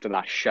shame after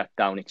that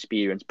shutdown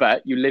experience.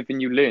 But you live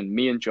and you learn.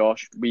 Me and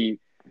Josh, we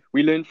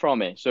learned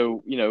from it.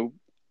 So,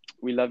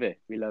 we love it.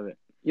 We love it.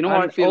 You know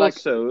what I feel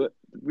also,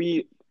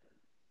 we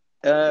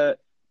do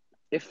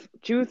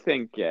you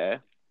think,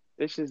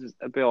 this is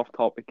a bit off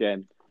topic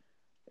again,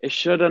 it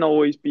shouldn't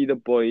always be the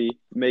boy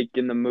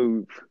making the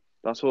move.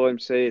 That's what I'm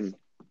saying.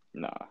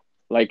 Nah.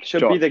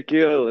 Should be the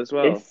girl as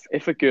well.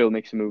 If a girl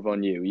makes a move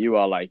on you, you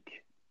are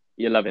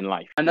you're loving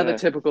life. Another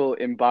typical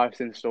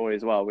embarrassing story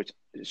as well, which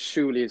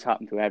surely has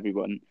happened to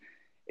everyone,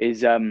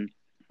 is the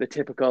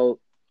typical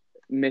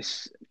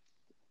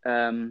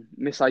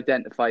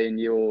misidentifying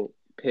your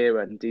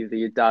parent, either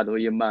your dad or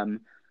your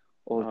mum,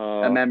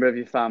 or a member of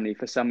your family,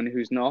 for someone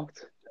who's not.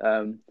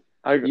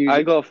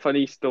 I got a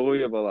funny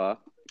story about that.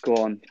 Go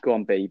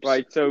on, babes.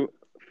 Right, so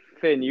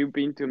Finn, you've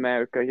been to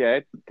America,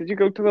 yeah? Did you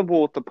go to the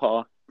water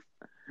park?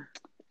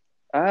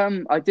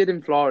 I did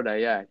in Florida,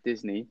 yeah,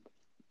 Disney.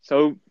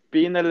 So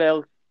being a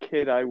little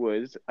kid, I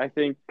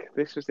think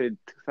this was in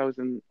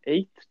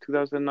 2008,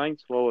 2009.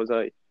 So what was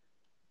I?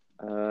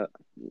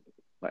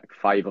 Like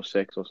 5 or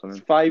 6 or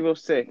something. 5 or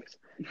 6.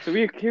 So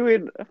we were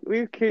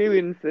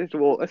queuing for this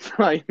water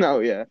slide now,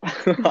 yeah.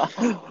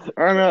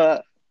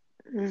 And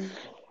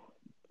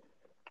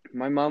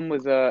my mum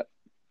was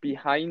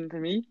behind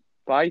me,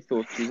 but I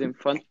thought she was in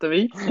front of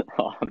me.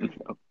 Oh,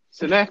 no.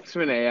 So next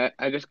minute,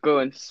 I just go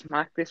and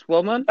smack this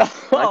woman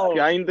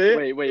behind her.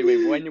 Wait.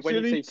 When you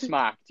say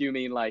smack, do you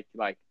mean like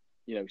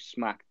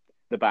smack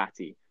the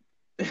batty?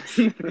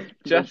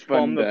 Just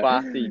from the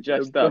batty,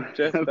 just up.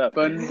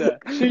 Thunder.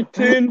 She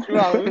turns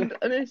round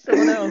and it's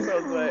someone else. I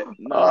was like,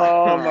 no.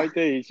 Oh my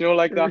days! You know,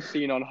 like that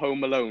scene on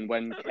Home Alone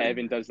when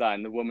Kevin does that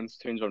and the woman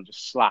turns around and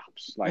just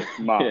slaps like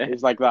Mark. Yeah.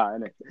 It's like that,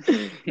 isn't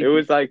it? It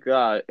was like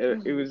that.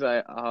 It was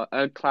like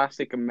a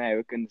classic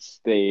American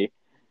stare.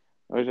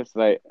 I was just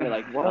like, you're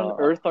like, what on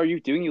earth are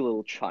you doing, you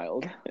little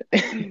child?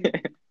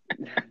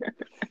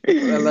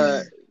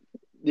 Well,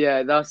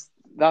 yeah, that's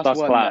one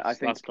class. that I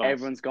think That's class.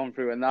 everyone's gone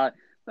through, and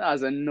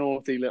that's a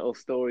naughty little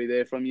story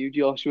there from you,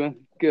 Joshua.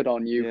 Good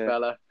on you,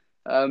 fella.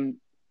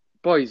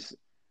 Boys,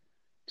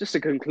 just to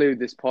conclude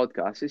this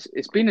podcast,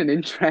 it's been an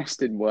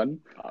interesting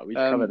one. We've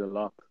covered a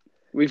lot.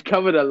 We've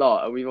covered a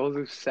lot, and we've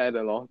also said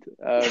a lot.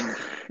 Oh,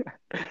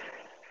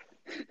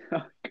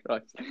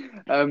 Christ.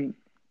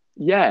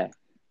 Yeah.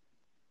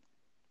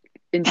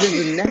 In terms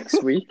of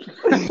next week,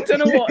 I don't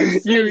know what to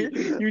say.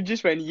 You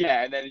just went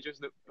and then it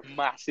just a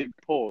massive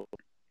pause.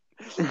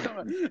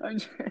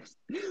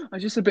 I'm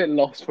just a bit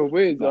lost for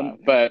words on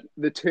but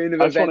the turn of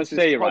I events. just want to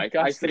say, right,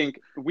 I think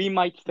we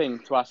might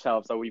think to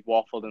ourselves that we've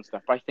waffled and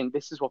stuff, but I think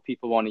this is what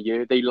people want to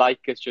hear. They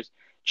like us just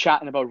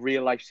chatting about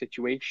real life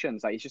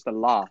situations. Like, it's just a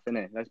laugh, isn't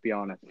it? Let's be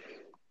honest.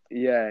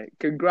 Yeah,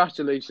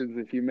 congratulations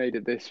if you made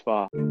it this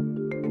far.